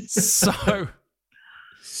 So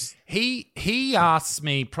he asked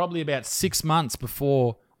me probably about 6 months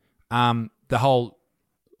before the whole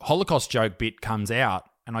Holocaust joke bit comes out,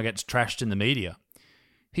 and I get trashed in the media.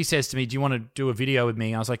 He says to me, "Do you want to do a video with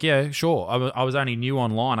me?" I was like, "Yeah, sure." I was only new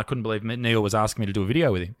online. I couldn't believe Neil was asking me to do a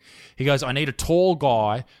video with him. He goes, "I need a tall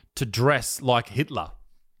guy to dress like Hitler."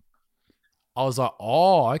 I was like,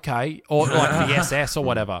 oh, okay. Or like the SS or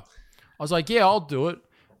whatever. I was like, yeah, I'll do it.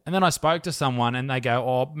 And then I spoke to someone and they go,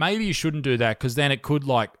 oh, maybe you shouldn't do that because then it could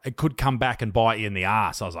come back and bite you in the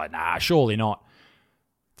ass. I was like, nah, surely not.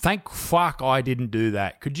 Thank fuck I didn't do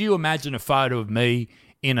that. Could you imagine a photo of me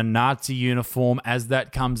in a Nazi uniform as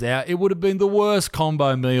that comes out? It would have been the worst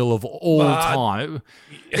combo meal of all time.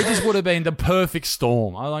 It just would have been the perfect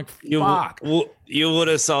storm. I was like, fuck. You would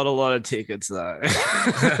have sold a lot of tickets, though.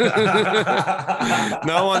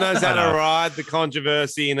 No one knows how to ride the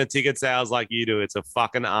controversy in a ticket sales like you do. It's a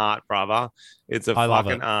fucking art, brother. It's a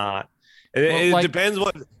fucking art. It depends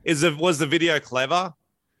was the video clever?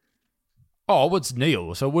 Oh, it's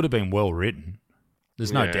Neil, so it would have been well written.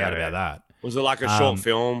 There's no doubt about that. Was it like a short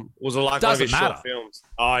film? Was it like one of his short films?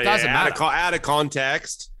 Oh, yeah. Doesn't matter. Out of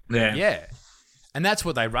context. Yeah. Yeah. And that's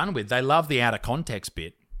what they run with. They love the out of context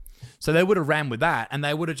bit. So they would have ran with that and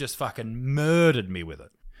they would have just fucking murdered me with it.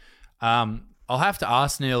 I'll have to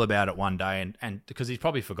ask Neil about it one day and because he's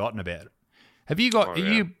probably forgotten about it. Have you got, are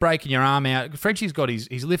you breaking your arm out? Frenchie's got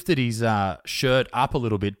he's lifted his shirt up a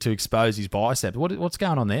little bit to expose his biceps. What's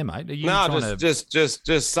going on there, mate? Are you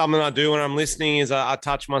just something I do when I'm listening is I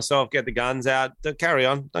touch myself, get the guns out. Don't carry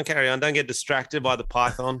on. Don't get distracted by the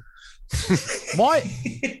python.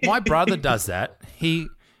 My brother does that.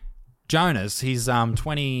 Jonas, he's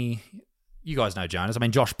 20. You guys know Jonas. I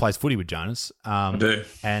mean, Josh plays footy with Jonas. I do.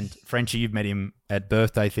 And Frenchie, you've met him at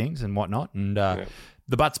birthday things and whatnot. And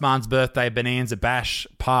the Buttsman's birthday Bonanza Bash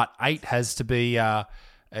Part 8 has to be,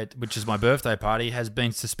 which is my birthday party, has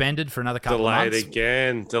been suspended for another couple of months.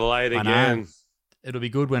 Delayed again. It'll be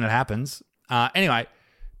good when it happens. Anyway,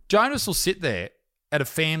 Jonas will sit there at a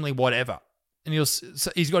family whatever, and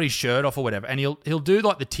he's got his shirt off or whatever, and he'll do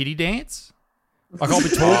like the titty dance. Like I'll be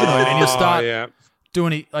talking to him, and he'll start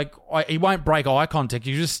doing it. Like he won't break eye contact.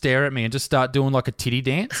 You just stare at me and just start doing like a titty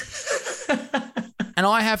dance. And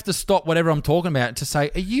I have to stop whatever I'm talking about to say,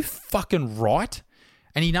 are you fucking right?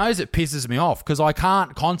 And he knows it pisses me off because I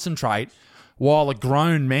can't concentrate while a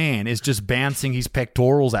grown man is just bouncing his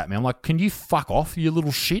pectorals at me. I'm like, can you fuck off, you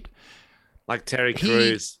little shit? Like Terry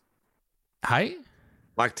Crews. Hey?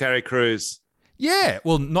 Like Terry Crews. Yeah,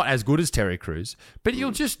 well, not as good as Terry Crews, but he'll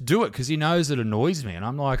just do it because he knows it annoys me. And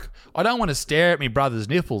I'm like, I don't want to stare at my brother's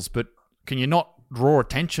nipples, but can you not draw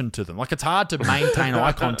attention to them? Like, it's hard to maintain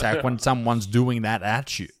eye contact when someone's doing that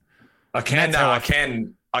at you. I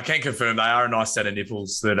can confirm they are a nice set of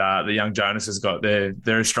nipples that the young Jonas has got.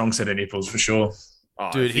 They're a strong set of nipples for sure.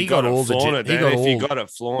 Oh, dude, he got all the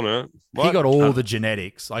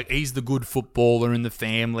genetics. Like, he's the good footballer in the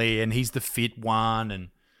family, and he's the fit one, and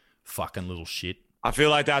fucking little shit. I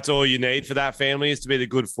feel like that's all you need for that family is to be the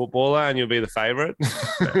good footballer, and you'll be the favourite.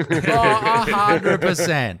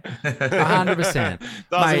 100%. 100%.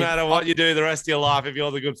 Doesn't matter what you do the rest of your life if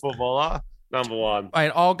you're the good footballer. Number one.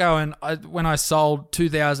 Mate, I'll go and when I sold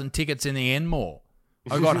 2,000 tickets in the Enmore,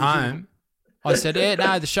 I got home. I said, yeah,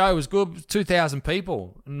 no, the show was good. 2,000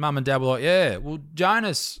 people. And Mum and Dad were like, yeah. Well,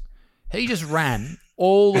 Jonas, he just ran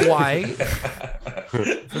all the way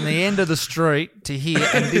from the end of the street to here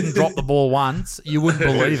and didn't drop the ball once. You wouldn't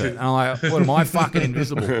believe it. And I'm like, what am I, fucking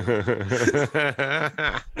invisible? It's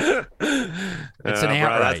an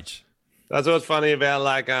outrage. That's what's funny about,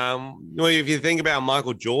 like, if you think about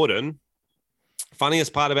Michael Jordan,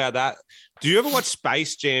 funniest part about that, do you ever watch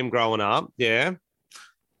Space Jam growing up? Yeah.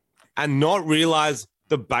 And not realize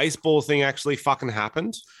the baseball thing actually fucking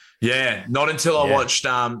happened? Yeah, not until I watched the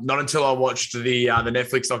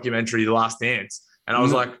Netflix documentary, The Last Dance, and I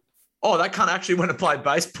was like, "Oh, that cunt actually went and played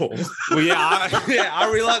baseball." Well,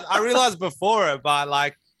 I realized before it, but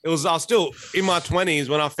like I was still in my 20s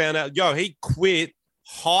when I found out. He quit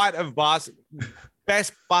height of best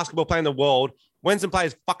basketball player in the world, went and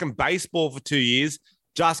played fucking baseball for 2 years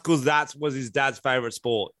just because that was his dad's favorite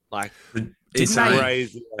sport. Like, it's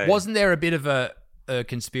crazy. Wasn't there a bit of a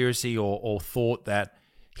conspiracy or thought that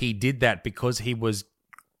he did that because he was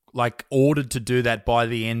like ordered to do that by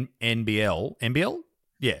the NBL? NBL?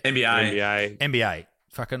 Yeah. NBA.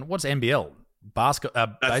 Fucking, what's NBL? Baseball.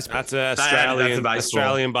 That's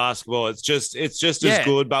Australian basketball. It's just as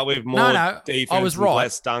good, but with more defense. I was right. And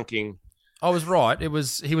less dunking. I was right. He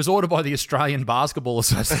was ordered by the Australian Basketball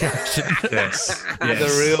Association. Yes.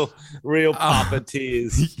 The real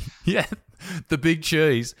puppeteers. Yeah. The big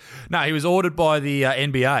cheese. No, he was ordered by the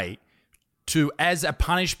NBA as a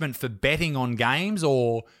punishment for betting on games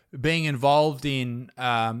or being involved in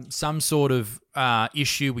some sort of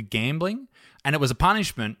issue with gambling. And it was a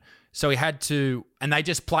punishment. So he had to, and they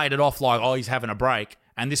just played it off like, oh, he's having a break.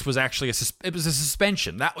 And this was actually it was a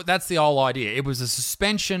suspension. That's the whole idea. It was a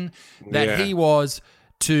suspension that he was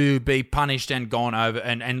to be punished and gone over,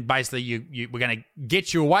 and basically we're going to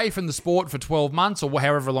get you away from the sport for 12 months or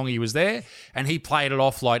however long he was there, and he played it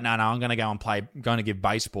off like, no, I'm going to go and going to give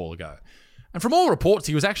baseball a go. And from all reports,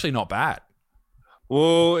 he was actually not bad.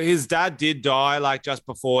 Well, his dad did die like just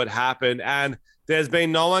before it happened, and there's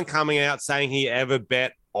been no one coming out saying he ever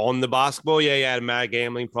bet on the basketball. Yeah, he had a mad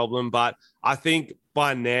gambling problem, but I think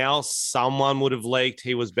by now someone would have leaked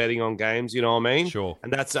he was betting on games, you know what I mean? Sure.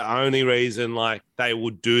 And that's the only reason like they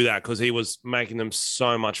would do that, because he was making them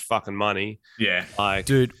so much fucking money. Yeah. Like,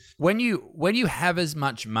 dude, when you have as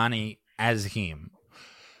much money as him,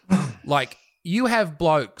 like you have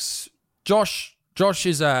blokes, Josh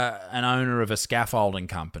is an owner of a scaffolding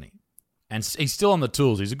company, and he's still on the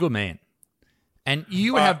tools. He's a good man. And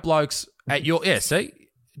you would have blokes at your see,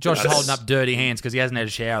 Josh is holding up dirty hands because he hasn't had a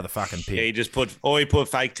shower of the fucking pit. Yeah, he put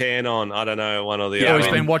fake tan on. I don't know, one or the other.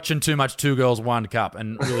 He's been watching too much Two Girls One Cup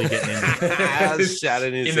and really getting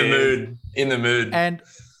in the mood. And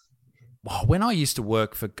when I used to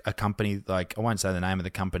work for a company, like I won't say the name of the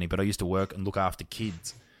company, but I used to work and look after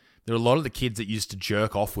kids. There were a lot of the kids that used to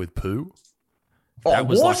jerk off with poo. That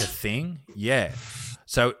was like a thing. Yeah.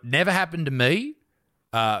 So never happened to me.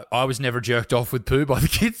 I was never jerked off with poo by the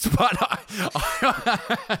kids, but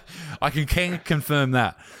I can confirm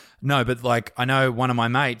that. No, but like I know one of my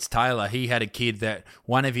mates, Taylor, he had a kid that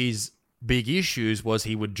one of his big issues was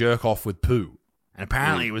he would jerk off with poo. And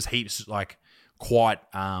apparently it was heaps like quite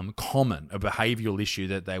common, a behavioural issue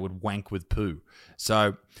that they would wank with poo.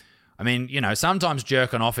 So, I mean, you know, sometimes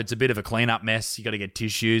jerking off, it's a bit of a clean-up mess. You got to get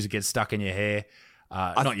tissues, it gets stuck in your hair.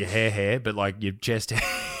 Not your hair, but like your chest hair.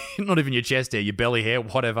 Not even your chest hair, your belly hair,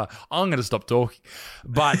 whatever. I'm going to stop talking.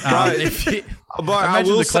 But imagine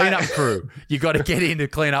the cleanup crew. You got to get in to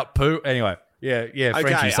clean up poo. Anyway, yeah.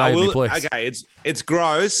 Frenchie, save me, please. Okay, it's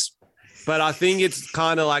gross, but I think it's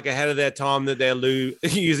kind of like ahead of their time that they're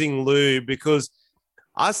using lube, because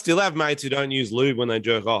I still have mates who don't use lube when they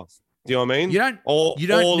jerk off. Do you know what I mean? You don't or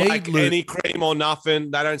need like lube. Any cream or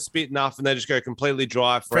nothing. They don't spit nothing. They just go completely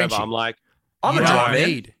dry forever. Frenchie, I'm like, I'm a dry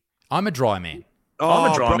man. I'm a dry man.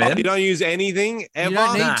 I'm a dry man. You don't use anything ever? You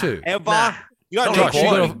don't need to. Ever? Nah. You got Josh,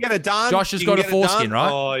 you get it done. Josh has got a foreskin,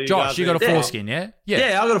 right? Oh, Josh, you got a foreskin, yeah?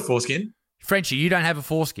 Yeah, I got a foreskin. Frenchie, you don't have a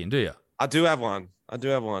foreskin, do you? I do have one. You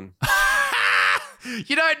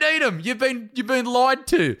don't need them. You've been lied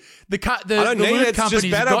to. I don't need it. It's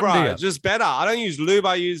just better, bro. It's just better. I don't use lube.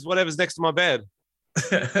 I use whatever's next to my bed.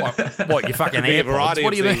 What you fucking AirPods?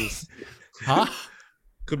 What do you mean? Huh?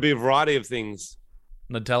 Could be a variety of things.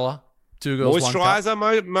 Nutella. Two girls, moisturizer,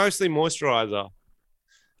 one cup. Mostly moisturizer.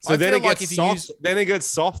 So then it gets soft. Then it gets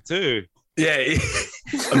soft too. Yeah, I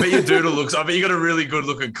bet your doodle looks. I bet you got a really good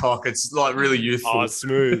looking cock. It's like really youthful. Oh, it's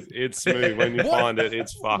smooth. It's smooth when you find it.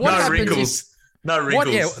 It's fucking. No wrinkles. No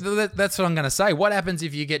wrinkles. That's what I'm going to say. What happens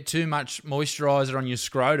if you get too much moisturizer on your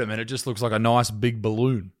scrotum and it just looks like a nice big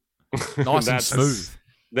balloon, nice and smooth?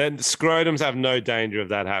 Then scrotums have no danger of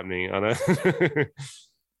that happening. I know.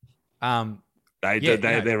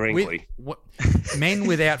 They're wrinkly. Men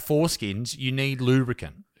without foreskins, you need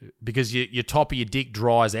lubricant because your top of your dick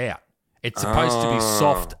dries out. It's supposed to be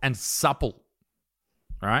soft and supple,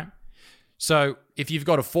 right? So if you've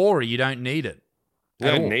got a 4, you don't need it. You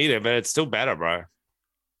don't need it, but it's still better, bro.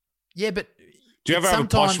 Yeah, but do you ever have a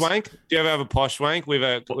posh wank? Do you ever have a posh wank with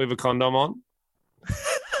a condom on?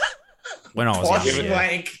 When I was younger,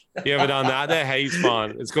 wank. You ever done that? They're heaps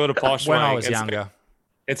fun. It's called a posh when wank. I was younger.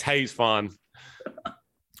 It's heaps fun.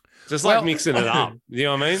 Just like mixing it up. You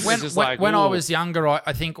know what I mean? When I was younger,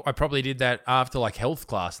 I think I probably did that after like health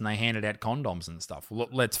class and they handed out condoms and stuff.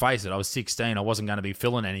 Let's face it, I was 16. I wasn't going to be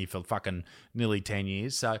filling any for fucking nearly 10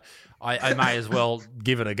 years. So I may as well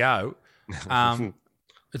give it a go.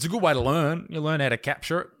 It's a good way to learn. You learn how to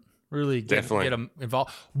capture it. Really get them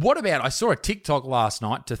involved. What about, I saw a TikTok last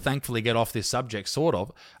night to thankfully get off this subject, sort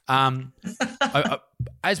of.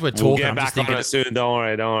 As we're talking, we'll get back on it soon. Don't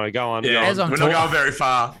worry. Go on. Yeah, we're not going very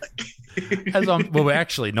far. Well, we're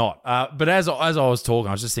actually not. But as I was talking,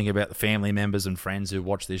 I was just thinking about the family members and friends who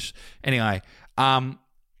watch this. Anyway,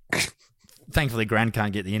 thankfully, Gran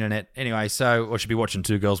can't get the internet. Anyway, or she'll be watching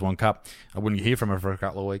Two Girls, One Cup. I wouldn't hear from her for a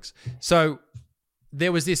couple of weeks. So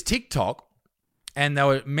there was this TikTok, and they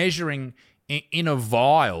were measuring in a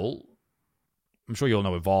vial. I'm sure you all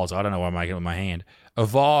know what vials are. I don't know why I'm making it with my hand. A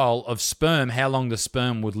vial of sperm, how long the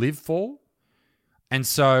sperm would live for. And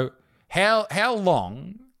so how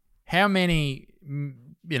long do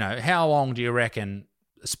you reckon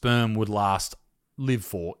sperm would live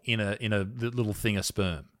for in a little thing of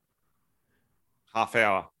sperm? Half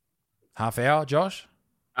hour. Half hour, Josh?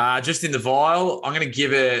 Just in the vial, I'm going to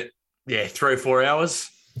give it 3 or 4 hours.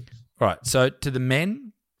 All right. So to the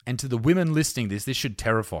men and to the women listening to this should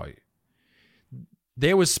terrify you.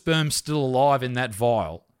 There was sperm still alive in that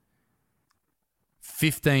vial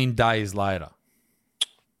 15 days later.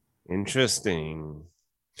 Interesting.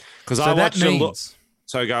 Because So I that watched means,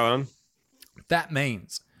 So go on. that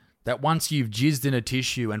means that once you've jizzed in a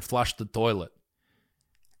tissue and flushed the toilet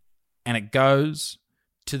and it goes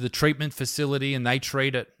to the treatment facility and they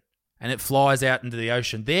treat it and it flies out into the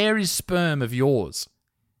ocean, there is sperm of yours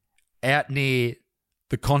out near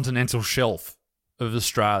the continental shelf of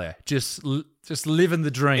Australia. Just living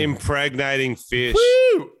the dream. Impregnating fish.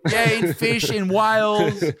 Woo! Yeah, in fish, in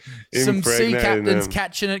whales. Some sea Impregnating captains them.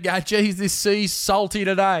 catching it, go, geez, this sea's salty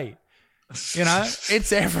today. You know,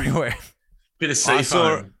 it's everywhere. Bit of sea I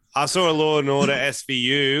saw foam. I saw a Law and Order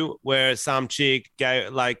SVU where some chick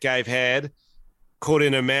gave head, caught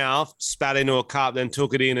in her mouth, spat into a cup, then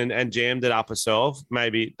took it in and jammed it up herself.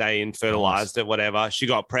 Maybe they infertilized it, whatever. She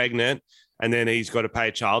got pregnant, and then he's got to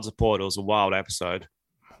pay child support. It was a wild episode.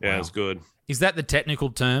 Yeah, Wow. it was good. Is that the technical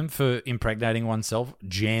term for impregnating oneself?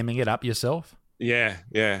 Jamming it up yourself? Yeah.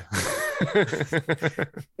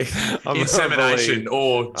 Insemination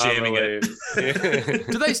or jamming it.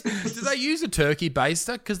 Do they use a turkey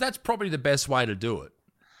baster? Because that's probably the best way to do it.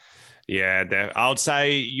 Yeah, I would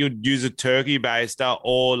say you'd use a turkey baster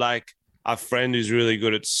or like a friend who's really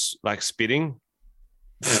good at like spitting,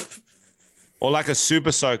 or like a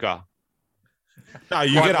super soaker. No,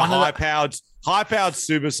 you Like get a one of high-powered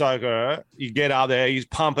super soaker. You get up there, you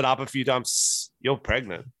pump it up a few times. You're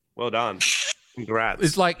pregnant. Well done. Congrats.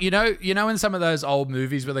 It's like, you know in some of those old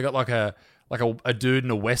movies where they got like a dude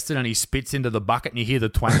in a western and he spits into the bucket and you hear the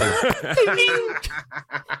twang.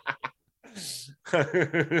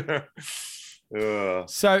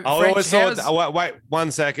 So I always French, thought. Wait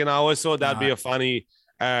 1 second. I always thought that'd be a funny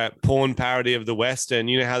porn parody of the Western.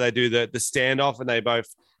 You know how they do the standoff and they both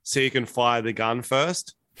see who can fire the gun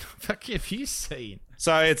first. fuck, have you seen?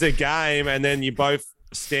 So it's a game, and then you both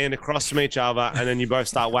stand across from each other, and then you both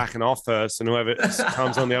start whacking off first, and whoever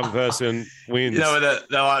comes on the other person wins. You know, where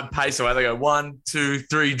they like pace away. They go 1, 2,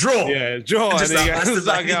 3, draw. Yeah, draw. And Just then you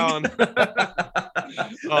start go, start going. That's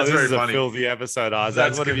This very is funny. a filthy episode, Isaac.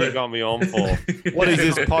 That's What have good. you got me on for? What is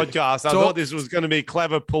this podcast? I thought this was going to be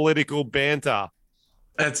clever political banter.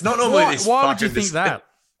 It's not normally this. Why would you fucking think that?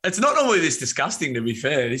 It's not normally this disgusting, to be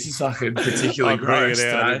fair. This is fucking particularly I bring gross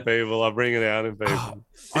it out in today. people. I bring it out in people. I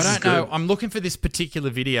This is don't know. good. I'm looking for this particular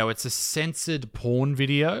video. It's a censored porn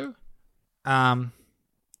video. And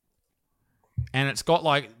it's got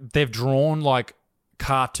like they've drawn like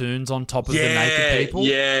cartoons on top of the naked people.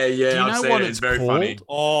 Yeah. Do you I've know seen what it. it's very called? funny.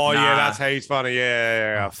 Oh, Nah. yeah, that's heaps funny.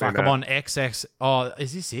 Yeah. Oh, I've seen fuck, that. I'm on XX. Oh,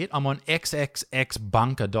 is this it? I'm on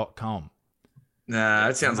xxxbunker.com. Nah,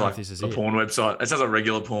 it sounds know like if this is a it. porn website. It sounds like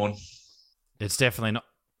regular porn. It's definitely not.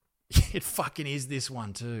 It fucking is this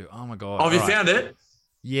one too. Oh my god. Oh, have you All right. found it?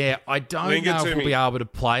 Yeah, I don't Link it know if to we'll me. be able to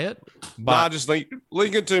play it. Nah, But just link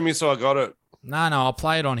it to me so I got it. no, I'll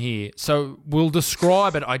play it on here. So we'll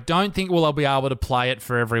describe it. I don't think we'll be able to play it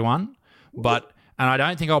for everyone, and I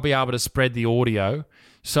don't think I'll be able to spread the audio.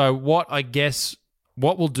 So what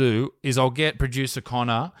we'll do is I'll get producer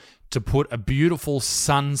Connor to put a beautiful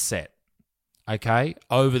sunset, okay,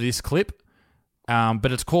 over this clip.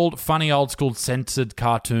 But it's called funny old school censored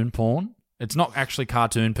cartoon porn. It's not actually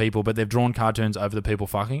cartoon people, but they've drawn cartoons over the people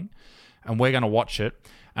fucking, and we're going to watch it.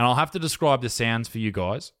 And I'll have to describe the sounds for you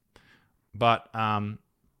guys, but I'll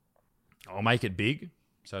make it big,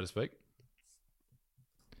 so to speak.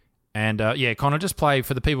 And yeah, Connor, just play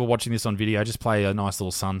for the people watching this on video. Just play a nice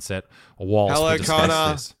little sunset whilst Hello, we discuss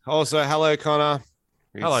Connor. this. Also, hello, Connor.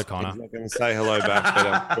 Hello, Connor. He's not going to say hello back, but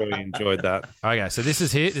I'm sure he enjoyed that. Okay, so this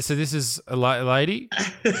is here. So this is a lady.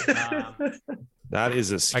 That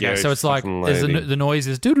is a scary Okay, so it's like fucking there's lady. the noise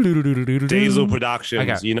is doodle-doodle-doodle-doodle. Diesel Productions.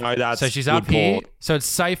 Okay. You know that's So she's good up here. porn. So it's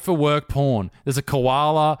safe for work porn. There's a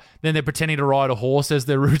koala. Then they're pretending to ride a horse as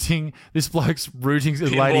they're rooting. This bloke's rooting a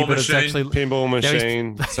lady, Pinball but it's machine. actually Pinball Now he's-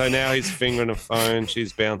 machine. So now he's fingering a phone.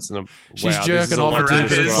 She's bouncing a. she's wow, this is jerking a off lot a to dude,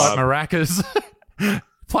 but it's like describe. maracas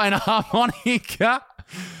playing a harmonica.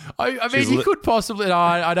 I mean, She's you li- could possibly. No,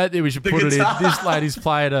 I don't think we should The put guitar. it in. This lady's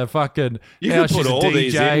playing a fucking. You now can put she's a all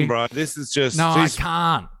these DJ. in, bro. This is just. No, I she's-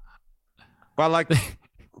 can't. But like,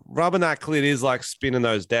 rubbing that clit is like spinning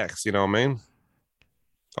those decks. You know what I mean?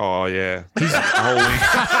 Oh yeah.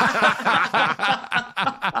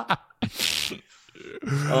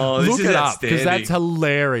 Oh, this Look is it up because outstanding. that's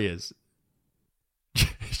hilarious.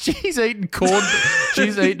 She's eating corn.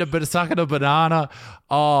 She's eating a bit, sucking a banana.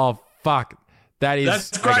 Oh fuck,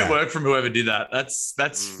 That's great okay. work from whoever did that.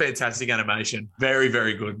 That's fantastic animation. Very,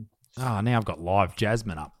 very good. Oh, now I've got live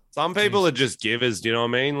Jasmine up. Some people are just givers. Do you know what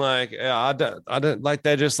I mean? Like, I don't like.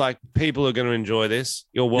 They're just like, people are going to enjoy this.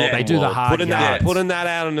 You're welcome. They do the hard putting that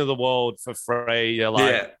out into the world for free. You're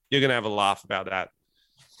like, you're going to have a laugh about that.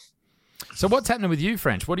 So what's happening with you,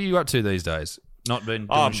 French? What are you up to these days? Not been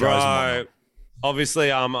doing shows and whatnot.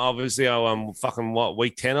 Obviously, I'm fucking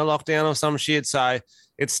week 10 of lockdown or some shit. So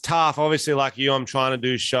it's tough. Obviously, like you, I'm trying to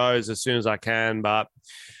do shows as soon as I can, but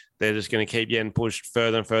they're just going to keep getting pushed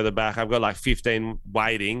further and further back. I've got like 15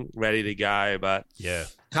 waiting, ready to go, but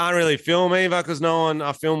can't really film either because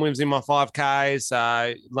I film wins in my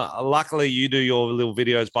 5Ks. Luckily, you do your little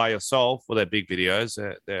videos by yourself. Well, they're big videos.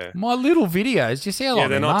 They're my little videos. You see how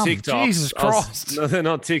they're not TikToks. Jesus Christ. No, they're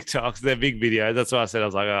not TikToks. They're big videos. That's why I said, I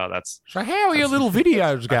was like, oh, that's. So how are your little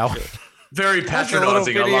videos going? Very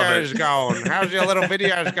patronising. I love it. Going? How's your little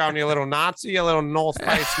videos going? You little Nazi, you little North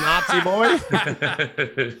Face Nazi boy.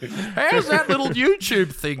 How's that little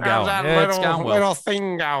YouTube thing going? How's that little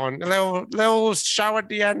thing going? A little show at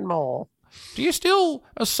the end more. Do you still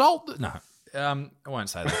assault? No, I won't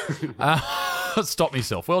say that. Stop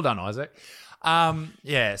myself. Well done, Isaac.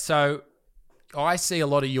 So I see a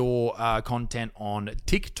lot of your content on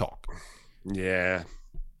TikTok. Yeah.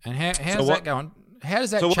 And how's that going? How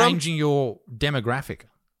is that changing your demographic?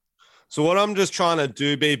 So what I'm just trying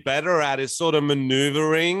to be better at is sort of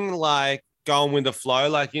maneuvering, like going with the flow.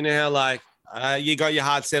 Like, you know how like you got your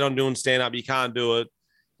heart set on doing stand-up, you can't do it.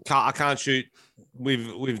 I can't shoot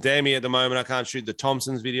with Demi at the moment. I can't shoot the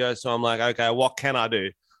Thompsons video. So I'm like, okay, what can I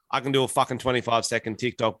do? I can do a fucking 25-second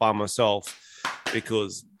TikTok by myself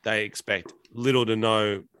because they expect little to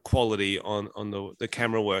no quality on the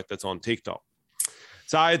camera work that's on TikTok.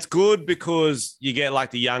 So it's good because you get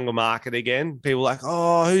like the younger market again. People are like,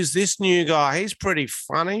 oh, who's this new guy? He's pretty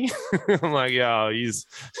funny. I'm like, yo, he's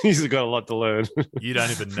got a lot to learn. You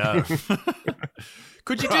don't even know.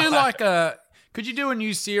 Could you do a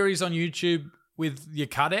new series on YouTube with your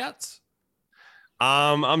cutouts?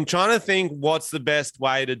 I'm trying to think what's the best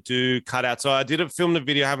way to do cutouts. So I did film the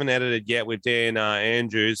video, I haven't edited yet with Dan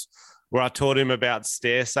Andrews, where I taught him about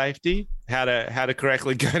stair safety, how to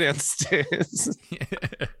correctly go downstairs.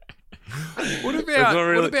 What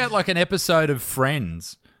about like an episode of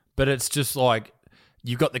Friends, but it's just like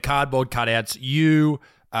you've got the cardboard cutouts, you,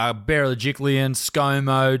 Berejiklian,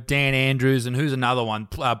 ScoMo, Dan Andrews, and who's another one,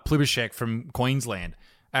 Plibersek from Queensland.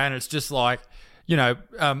 And it's just like, you know,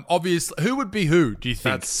 obviously, who would be who, do you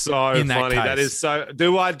think? That's so funny. That is so...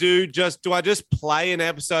 Do I just play an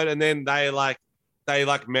episode and then they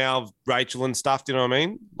mouth Rachel and stuff, do you know what I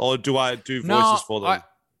mean? Or do I do voices for them?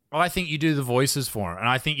 I think you do the voices for them. And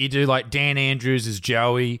I think you do like Dan Andrews as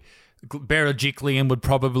Joey. Berejiklian would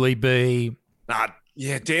probably be...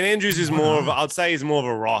 Yeah, Dan Andrews is I'd say he's more of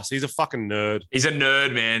a Ross. He's a fucking nerd. He's a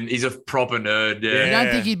nerd, man. He's a proper nerd. Yeah. You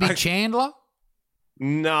don't think he'd be Chandler?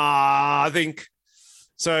 Nah, I think...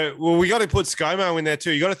 So, we got to put ScoMo in there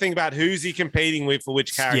too. You got to think about who's he competing with for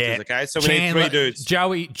which characters, okay? So we need 3 dudes.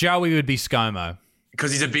 Joey would be ScoMo.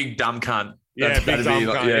 Because he's a big dumb cunt. Big dumb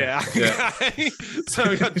cunt. Yeah. So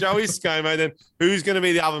we got Joey ScoMo. Then who's going to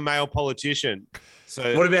be the other male politician?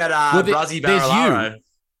 So what about Brazzy Barilaro?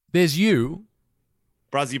 There's you.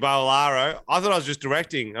 Brazzy Barilaro. I thought I was just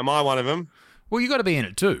directing. Am I one of them? Well, you got to be in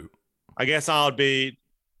it too. I guess I'll be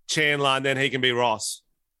Chandler, and then he can be Ross.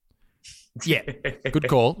 Yeah. Good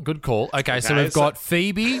call. Okay, so we've got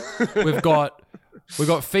Phoebe. We've got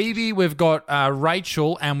Phoebe, we've got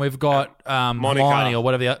Rachel, and we've got Monica. Hermione or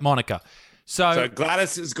whatever, Monica. So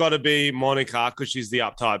Gladys has got to be Monica because she's the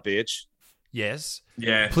uptight bitch. Yes.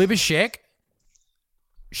 Yeah. Plibersek,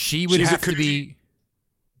 she's have to be...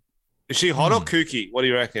 Is she hot or kooky? What do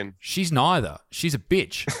you reckon? She's neither. She's a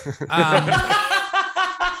bitch.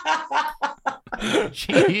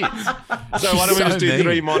 She is. So why don't we just do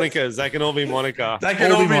 3 Monicas? They can all be Monica. They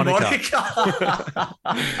can all be Monica.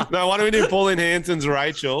 No, why don't we do Pauline Hanson's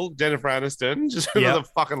Rachel, Jennifer Aniston, just for the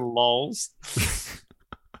fucking lols.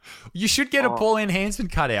 You should get a Pauline Hanson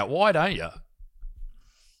cutout. Why don't you?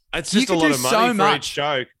 It's just a lot of money for each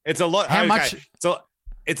joke. It's a lot. How much?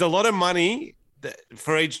 It's a lot of money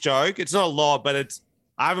for each joke. It's not a lot, but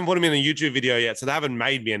I haven't put them in a YouTube video yet, so they haven't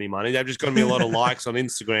made me any money. They've just got me a lot of likes on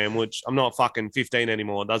Instagram, which I'm not fucking 15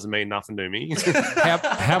 anymore. It doesn't mean nothing to me.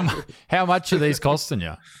 How much are these costing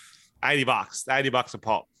you? $80. $80 a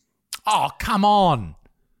pop. Oh, come on.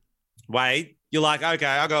 Wait, you're like, okay,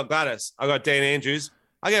 I got Gladys. I got Dan Andrews.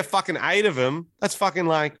 I get fucking 8 of them. That's fucking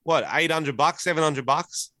like, what, $800,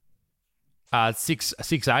 $700?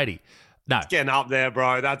 680. No. That's getting up there,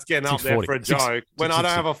 bro. That's getting up there for a joke. When I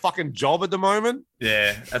don't have a fucking job at the moment.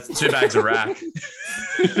 Yeah, that's 2 bags of rack.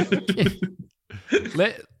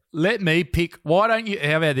 Let me pick. Why don't you?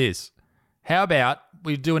 How about this? How about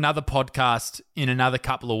we do another podcast in another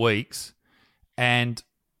couple of weeks, and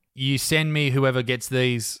you send me whoever gets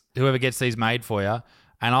these made for you,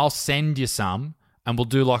 and I'll send you some, and we'll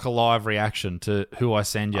do like a live reaction to who I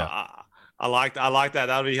send you. I like that.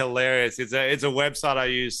 That'll be hilarious. It's a website I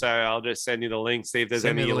use, so I'll just send you the link. See if there's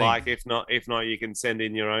any you like. If not, you can send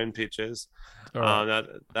in your own pictures. Right.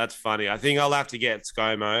 That's funny. I think I'll have to get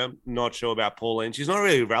ScoMo. I'm not sure about Pauline. She's not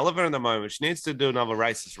really relevant at the moment. She needs to do another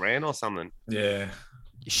racist rant or something. Yeah.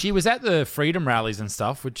 She was at the freedom rallies and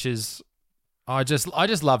stuff, which is I just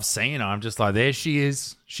love seeing her. I'm just like, there she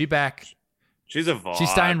is. She back. She's a vibe. She's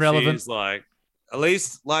staying relevant. She's like, at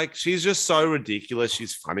least like she's just so ridiculous.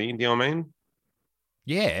 She's funny. Do you know what I mean?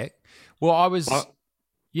 Yeah. Well,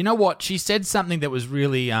 you know what? She said something that was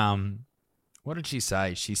really what did she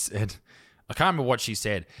say? She said, I can't remember what she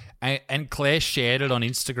said. And Claire shared it on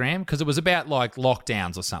Instagram because it was about like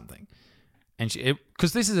lockdowns or something. And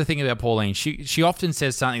because this is the thing about Pauline, she often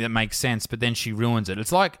says something that makes sense, but then she ruins it.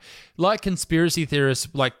 It's like conspiracy theorists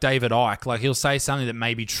like David Icke. Like he'll say something that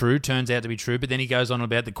may be true, turns out to be true, but then he goes on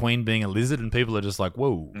about the Queen being a lizard, and people are just like,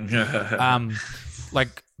 whoa.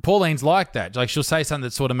 Like Pauline's like that. Like she'll say something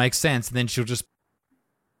that sort of makes sense, and then she'll just,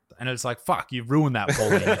 and it's like, fuck, you've ruined that,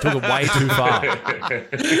 Pauline. You took it way too far.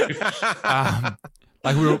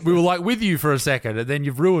 Like we were like with you for a second, and then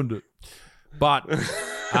you've ruined it. But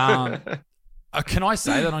can I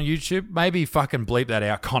say that on YouTube? Maybe fucking bleep that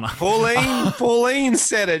out, Connor. Pauline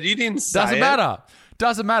said it. You didn't say Doesn't matter.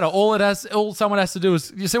 Doesn't matter. All someone has to do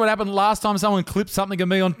is, you see what happened last time someone clipped something of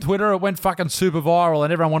me on Twitter? It went fucking super viral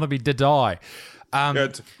and everyone wanted me to die.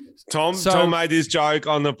 Tom made this joke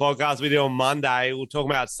on the podcast we did on Monday. We'll talk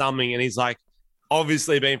about something, and he's like,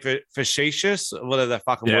 obviously being facetious, whatever the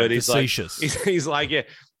fucking word is. Facetious. He's like, yeah,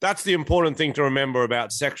 that's the important thing to remember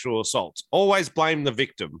about sexual assaults. Always blame the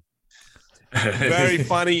victim. Very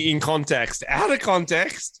funny in context. Out of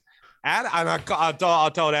context. And I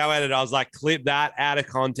told our editor, I was like, clip that out of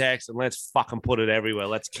context and let's fucking put it everywhere.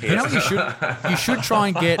 Let's cancel. You know what you should try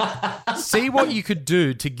and see what you could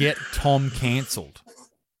do to get Tom cancelled.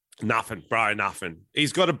 Nothing, bro, nothing.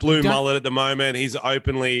 He's got a blue mullet at the moment. He's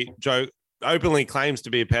openly claims to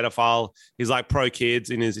be a pedophile. He's like pro kids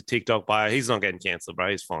in his TikTok bio. He's not getting cancelled, bro.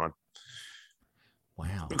 He's fine.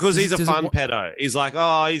 Wow. Because he's a fun pedo. He's like,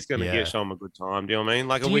 he's going to show him a good time. Do you know what I mean?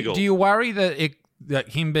 Like a wiggle. Do you worry that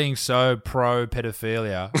him being so pro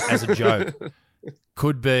pedophilia as a joke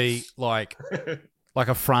could be like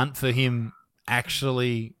a front for him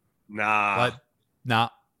actually? Nah.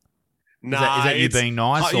 Is that you being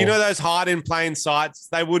nice? You know those hide in plain sights?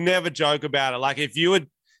 They would never joke about it. Like if you had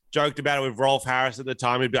joked about it with Rolf Harris at the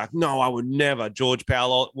time, he'd be like, no, I would never. George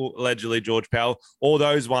Powell, allegedly George Powell, all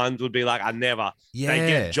those ones would be like, I never. Yeah. They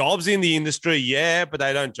get jobs in the industry, yeah, but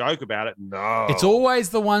they don't joke about it. No. It's always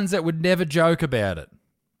the ones that would never joke about it.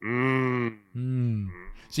 So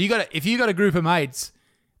if you got a group of mates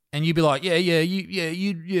and you'd be like,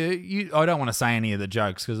 you I don't want to say any of the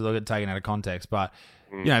jokes because they'll get taken out of context, but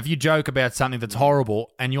you know, if you joke about something that's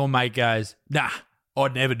horrible and your mate goes, nah,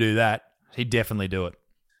 I'd never do that, he'd definitely do it.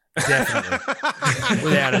 Definitely.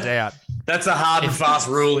 Without a doubt. That's a hard and fast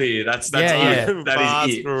rule here. That is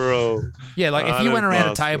it. Rule. Yeah, like if you went around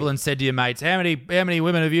a table and said to your mates, how many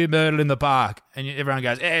women have you murdered in the park? And everyone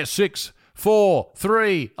goes, 6, 4,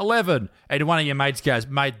 3, 11. And one of your mates goes,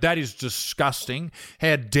 mate, that is disgusting.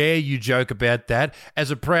 How dare you joke about that?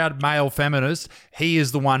 As a proud male feminist, he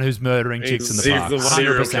is the one who's murdering chicks in the park.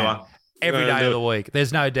 100%. Every day of the week.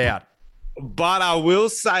 There's no doubt. But I will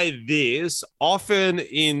say this, often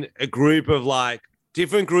in a group of like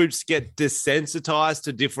different groups get desensitized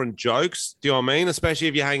to different jokes. Do you know what I mean? Especially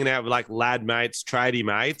if you're hanging out with like lad mates, tradie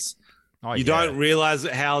mates. You don't realize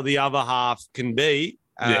how the other half can be.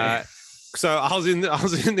 So I was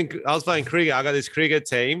playing cricket. I got this cricket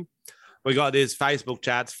team. We got this Facebook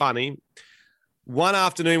chat. It's funny. One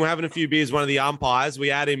afternoon, we're having a few beers. One of the umpires, we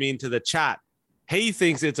add him into the chat. He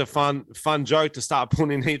thinks it's a fun joke to start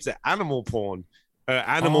putting in heaps of animal porn,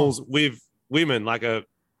 animals with women, like a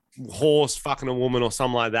horse fucking a woman or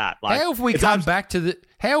something like that. Like, how have we come back to the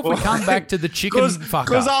chicken fucker?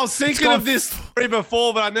 Because I was thinking of this story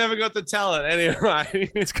before, but I never got to tell it.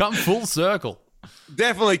 Anyway, it's come full circle.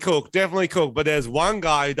 Definitely cook. But there's one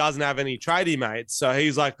guy who doesn't have any tradie mates. So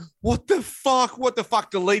he's like, what the fuck?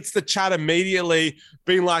 Deletes the chat immediately,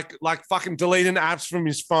 being like fucking deleting apps from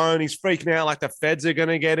his phone. He's freaking out like the feds are going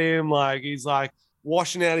to get him. Like he's like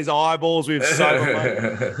washing out his eyeballs with soap.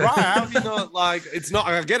 Like, right, how have you not like, it's not,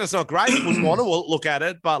 I get it's not great. You wouldn't want to look at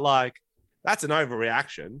it, but like that's an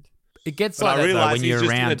overreaction. It gets like that when you're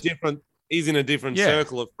around. He's in a different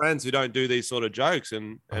circle of friends who don't do these sort of jokes,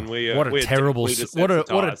 and we're what a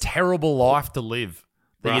terrible life to live.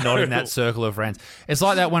 that you're not in that circle of friends. It's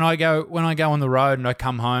like that when I go on the road and I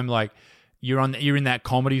come home, like you're in that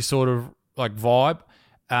comedy sort of like vibe.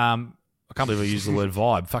 I can't believe I used the word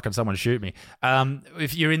vibe. Fucking someone shoot me.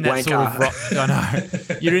 If you're in that sort of, I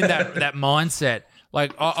know, you're in that mindset.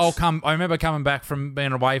 Like I'll come. I remember coming back from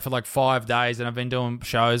being away for like 5 days, and I've been doing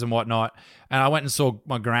shows and whatnot. And I went and saw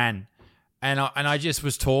my gran, and I just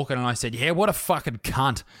was talking, and I said, "Yeah, what a fucking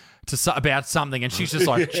cunt," about something, and she's just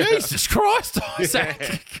like, "Jesus Christ,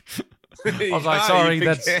 Isaac." I was like, "Sorry,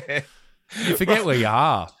 you forget where you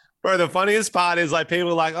are." Bro, the funniest part is like people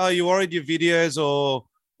are like, "Oh, you worried your videos or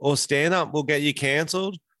stand up will get you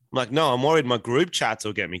cancelled?" I'm like, no, I'm worried my group chats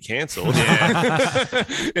will get me cancelled. Yeah.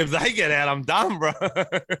 If they get out, I'm done, bro.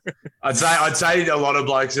 I'd say a lot of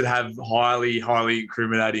blokes that have highly, highly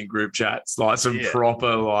incriminating group chats, like some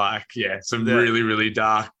proper, some really, really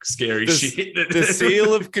dark, scary shit. The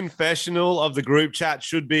seal of confessional of the group chat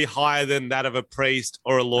should be higher than that of a priest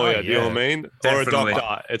or a lawyer. Do you know what I mean? Definitely. Or a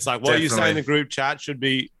doctor. It's like what you say in the group chat should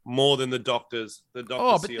be more than the doctor's. But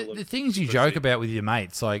the things you joke about with your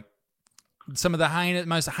mates, like some of the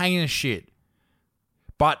most heinous shit.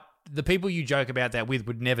 But the people you joke about that with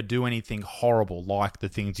would never do anything horrible like the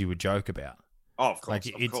things you would joke about. Oh, of course,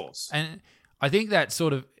 of course. And I think that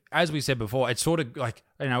sort of, as we said before, it's sort of like,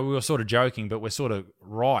 we were sort of joking, but we're sort of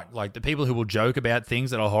right. Like the people who will joke about things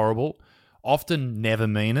that are horrible often never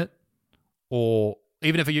mean it. Or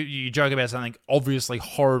even if you joke about something obviously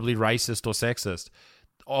horribly racist or sexist,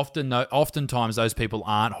 oftentimes those people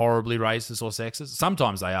aren't horribly racist or sexist.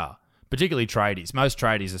 Sometimes they are. Particularly tradies. Most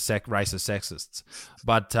tradies are racist sexists.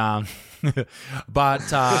 But yeah.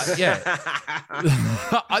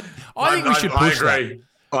 I think we should push that.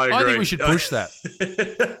 I think we should push that.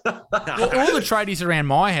 All the tradies around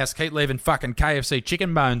my house keep leaving fucking KFC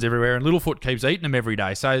chicken bones everywhere, and Littlefoot keeps eating them every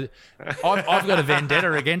day. So I've got a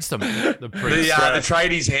vendetta against them. The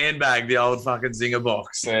tradies handbag, the old fucking Zinger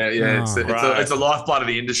box. It's a lifeblood of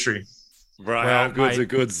the industry. Right, how good's a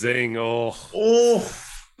good zing? Oh.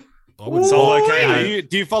 Solo K.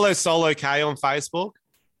 Do you follow Solo K on Facebook?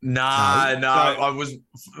 Nah. I was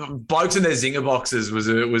blokes in their Zinger boxes was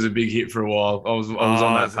a big hit for a while. I was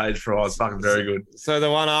on that page for a while. It's fucking very good. So the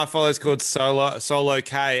one I follow is called Solo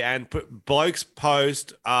K, and blokes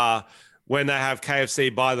post when they have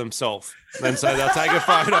KFC by themselves, and so they'll take a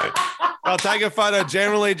photo. I'll take a photo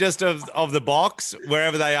generally just of the box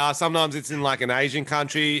wherever they are. Sometimes it's in like an Asian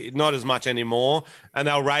country, not as much anymore. And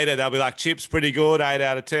they'll rate it. They'll be like, chips pretty good, 8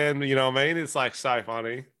 out of 10. You know what I mean? It's like so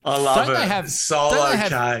funny. I love it. Solo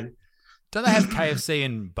K. Don't they have KFC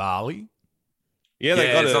in Bali? Yeah,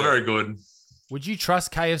 it's not very good. Would you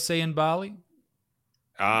trust KFC in Bali?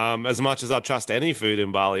 As much as I trust any food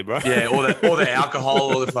in Bali, bro. Yeah, or the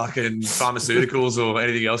alcohol, or the fucking pharmaceuticals, or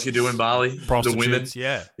anything else you do in Bali. Prostitutes, the women.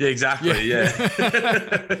 Yeah, exactly. Yeah.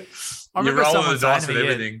 You're rolling the dice with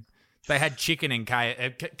everything. They had chicken in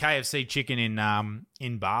KFC chicken in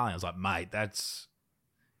Bali. I was like, mate,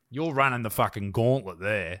 you're running the fucking gauntlet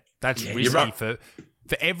there. That's risky for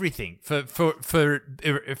everything. For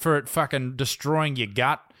it fucking destroying your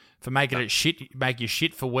gut, for making it shit, make you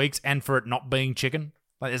shit for weeks, and for it not being chicken.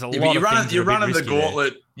 Like there's a lot of things. You're running the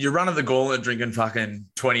gauntlet. You're running the gauntlet, drinking fucking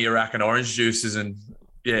 20 Iraq and orange juices, and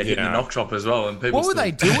hitting the knock shop as well. And people. What were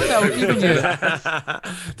they doing? They were giving you.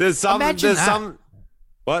 There's some.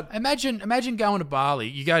 What? Imagine going to Bali.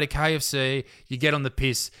 You go to KFC, you get on the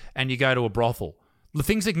piss, and you go to a brothel. The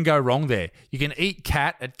things that can go wrong there. You can eat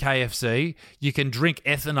cat at KFC, you can drink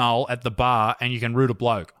ethanol at the bar, and you can root a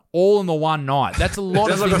bloke. All in the one night. That's a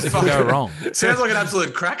lot of things that can go wrong. Sounds like an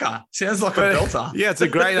absolute cracker. Sounds like a belter. Yeah, it's a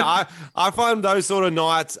great. I find those sort of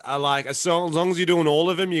nights are like, as long as you're doing all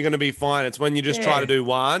of them, you're going to be fine. It's when you just try to do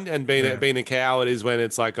one and being a coward is when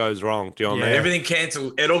it's like goes wrong. Do you know what I mean? Everything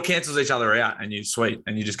cancels. It all cancels each other out, and you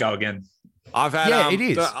just go again. I've had. It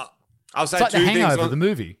is. I'll say it's like two The Hangover, things the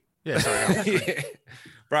movie. Yeah, sorry.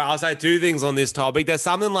 Bro, I'll say two things on this topic. There's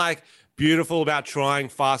something like beautiful about trying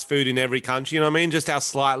fast food in every country. You know what I mean? Just how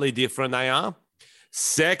slightly different they are.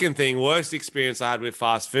 Second thing, worst experience I had with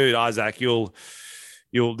fast food, Isaac,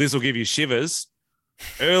 this will give you shivers.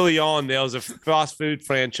 Early on, there was a fast food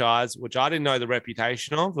franchise, which I didn't know the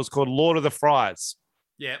reputation of. It was called Lord of the Fries.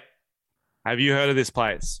 Yep. Have you heard of this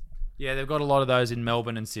place? Yeah, they've got a lot of those in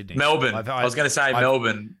Melbourne and Sydney. Melbourne. I was going to say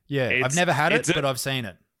Melbourne. Yeah, I've never had it, but I've seen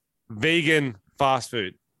it. Vegan fast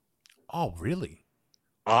food. Oh, really?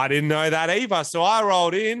 I didn't know that either. So I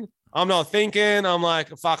rolled in. I'm not thinking. I'm like,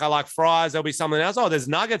 fuck, I like fries. There'll be something else. Oh, there's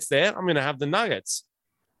nuggets there. I'm going to have the nuggets.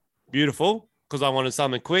 Beautiful. Because I wanted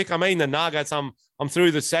something quick. I'm eating the nuggets. I'm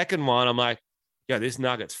through the second one. I'm like, yeah, this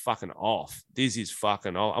nugget's fucking off. This is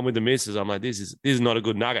fucking off. I'm with the missus. I'm like, this is not a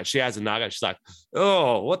good nugget. She has a nugget. She's like,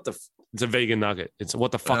 oh, what the it's a vegan nugget. It's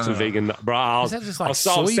what the fuck's a vegan nugget? Bro, is that just like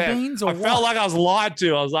soybeans or I felt like I was lied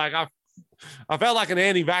to. I was like, I felt like an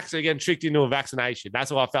anti-vaxxer getting tricked into a vaccination.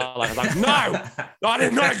 That's what I felt like. I was like, no, I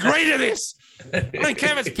did not agree to this. I don't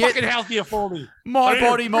care if it's fucking healthier for me. My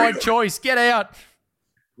body, my choice. Get out.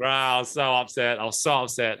 Bro, I was so upset. I'm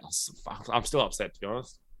still upset, to be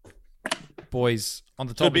honest. Boys, on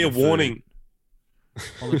the topic Could be a warning.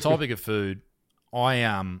 On the topic of food, as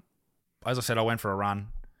I said, I went for a run.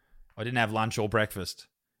 I didn't have lunch or breakfast.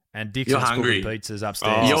 And Dixon's cooking pizzas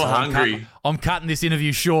upstairs. You're hungry. I'm cutting this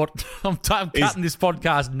interview short. I'm cutting this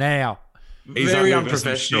podcast now. He's very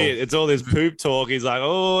unprofessional. It's all this poop talk. He's like,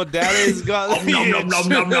 oh, Daddy's got nom, nom, nom,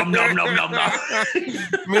 nom, nom, nom, nom, nom, nom.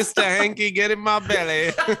 Mr. Hanky, get in my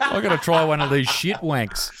belly. I've got to try one of these shit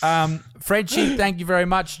wanks. Frenchie, thank you very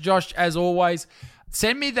much. Josh, as always,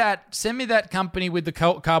 send me that company with the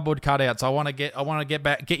cardboard cutouts. I want to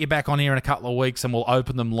get you back on here in a couple of weeks, and we'll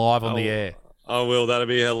open them live on the air. I will. That'll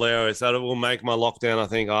be hilarious. That will make my lockdown, I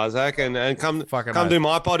think, Isaac. And come do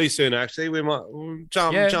my potty soon. Actually, we'll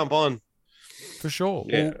jump on for sure.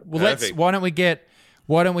 Yeah, well why don't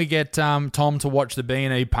we get Tom to watch the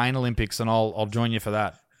B&E Pain Olympics, and I'll join you for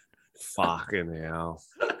that. Fucking hell.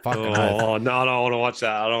 Fucking hell. No, I don't want to watch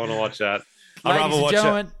that. Ladies and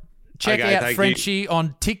gentlemen, check out Frenchie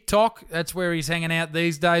on TikTok. That's where he's hanging out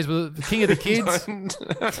these days with the king of the kids.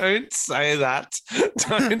 Don't say that.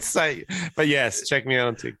 Don't say. But yes, check me out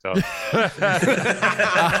on TikTok.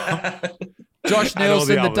 Josh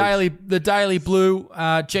Nelson, the Daily Blue.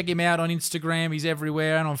 Check him out on Instagram. He's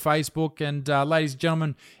everywhere, and on Facebook. And ladies and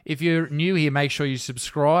gentlemen, if you're new here, make sure you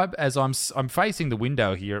subscribe. As I'm facing the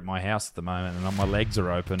window here at my house at the moment, and my legs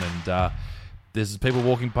are open, and there's people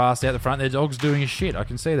walking past out the front. Their dog's doing a shit. I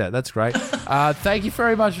can see that. That's great. Thank you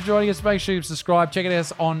very much for joining us. Make sure you subscribe. Check it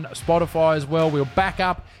out on Spotify as well. We were back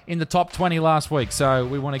up in the top 20 last week, so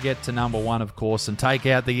we want to get to number 1, of course, and take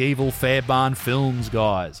out the evil Fairbairn Films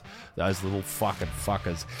guys. Those little fucking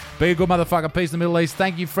fuckers. Be a good motherfucker. Peace in the Middle East.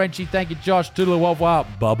 Thank you, Frenchie. Thank you, Josh. Toodaloo wah wah.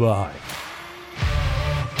 Bye-bye.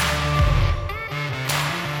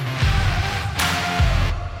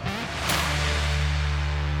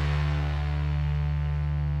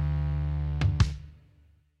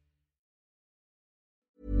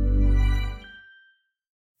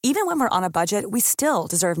 Even when we're on a budget, we still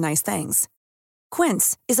deserve nice things.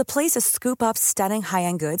 Quince is a place to scoop up stunning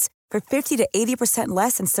high-end goods for 50 to 80%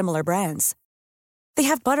 less than similar brands. They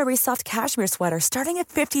have buttery soft cashmere sweaters starting at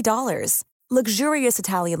 $50, luxurious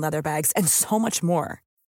Italian leather bags, and so much more.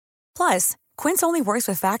 Plus, Quince only works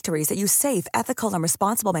with factories that use safe, ethical, and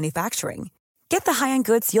responsible manufacturing. Get the high-end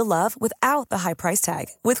goods you'll love without the high price tag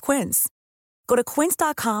with Quince. Go to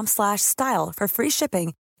quince.com/style for free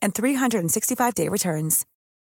shipping and 365-day returns.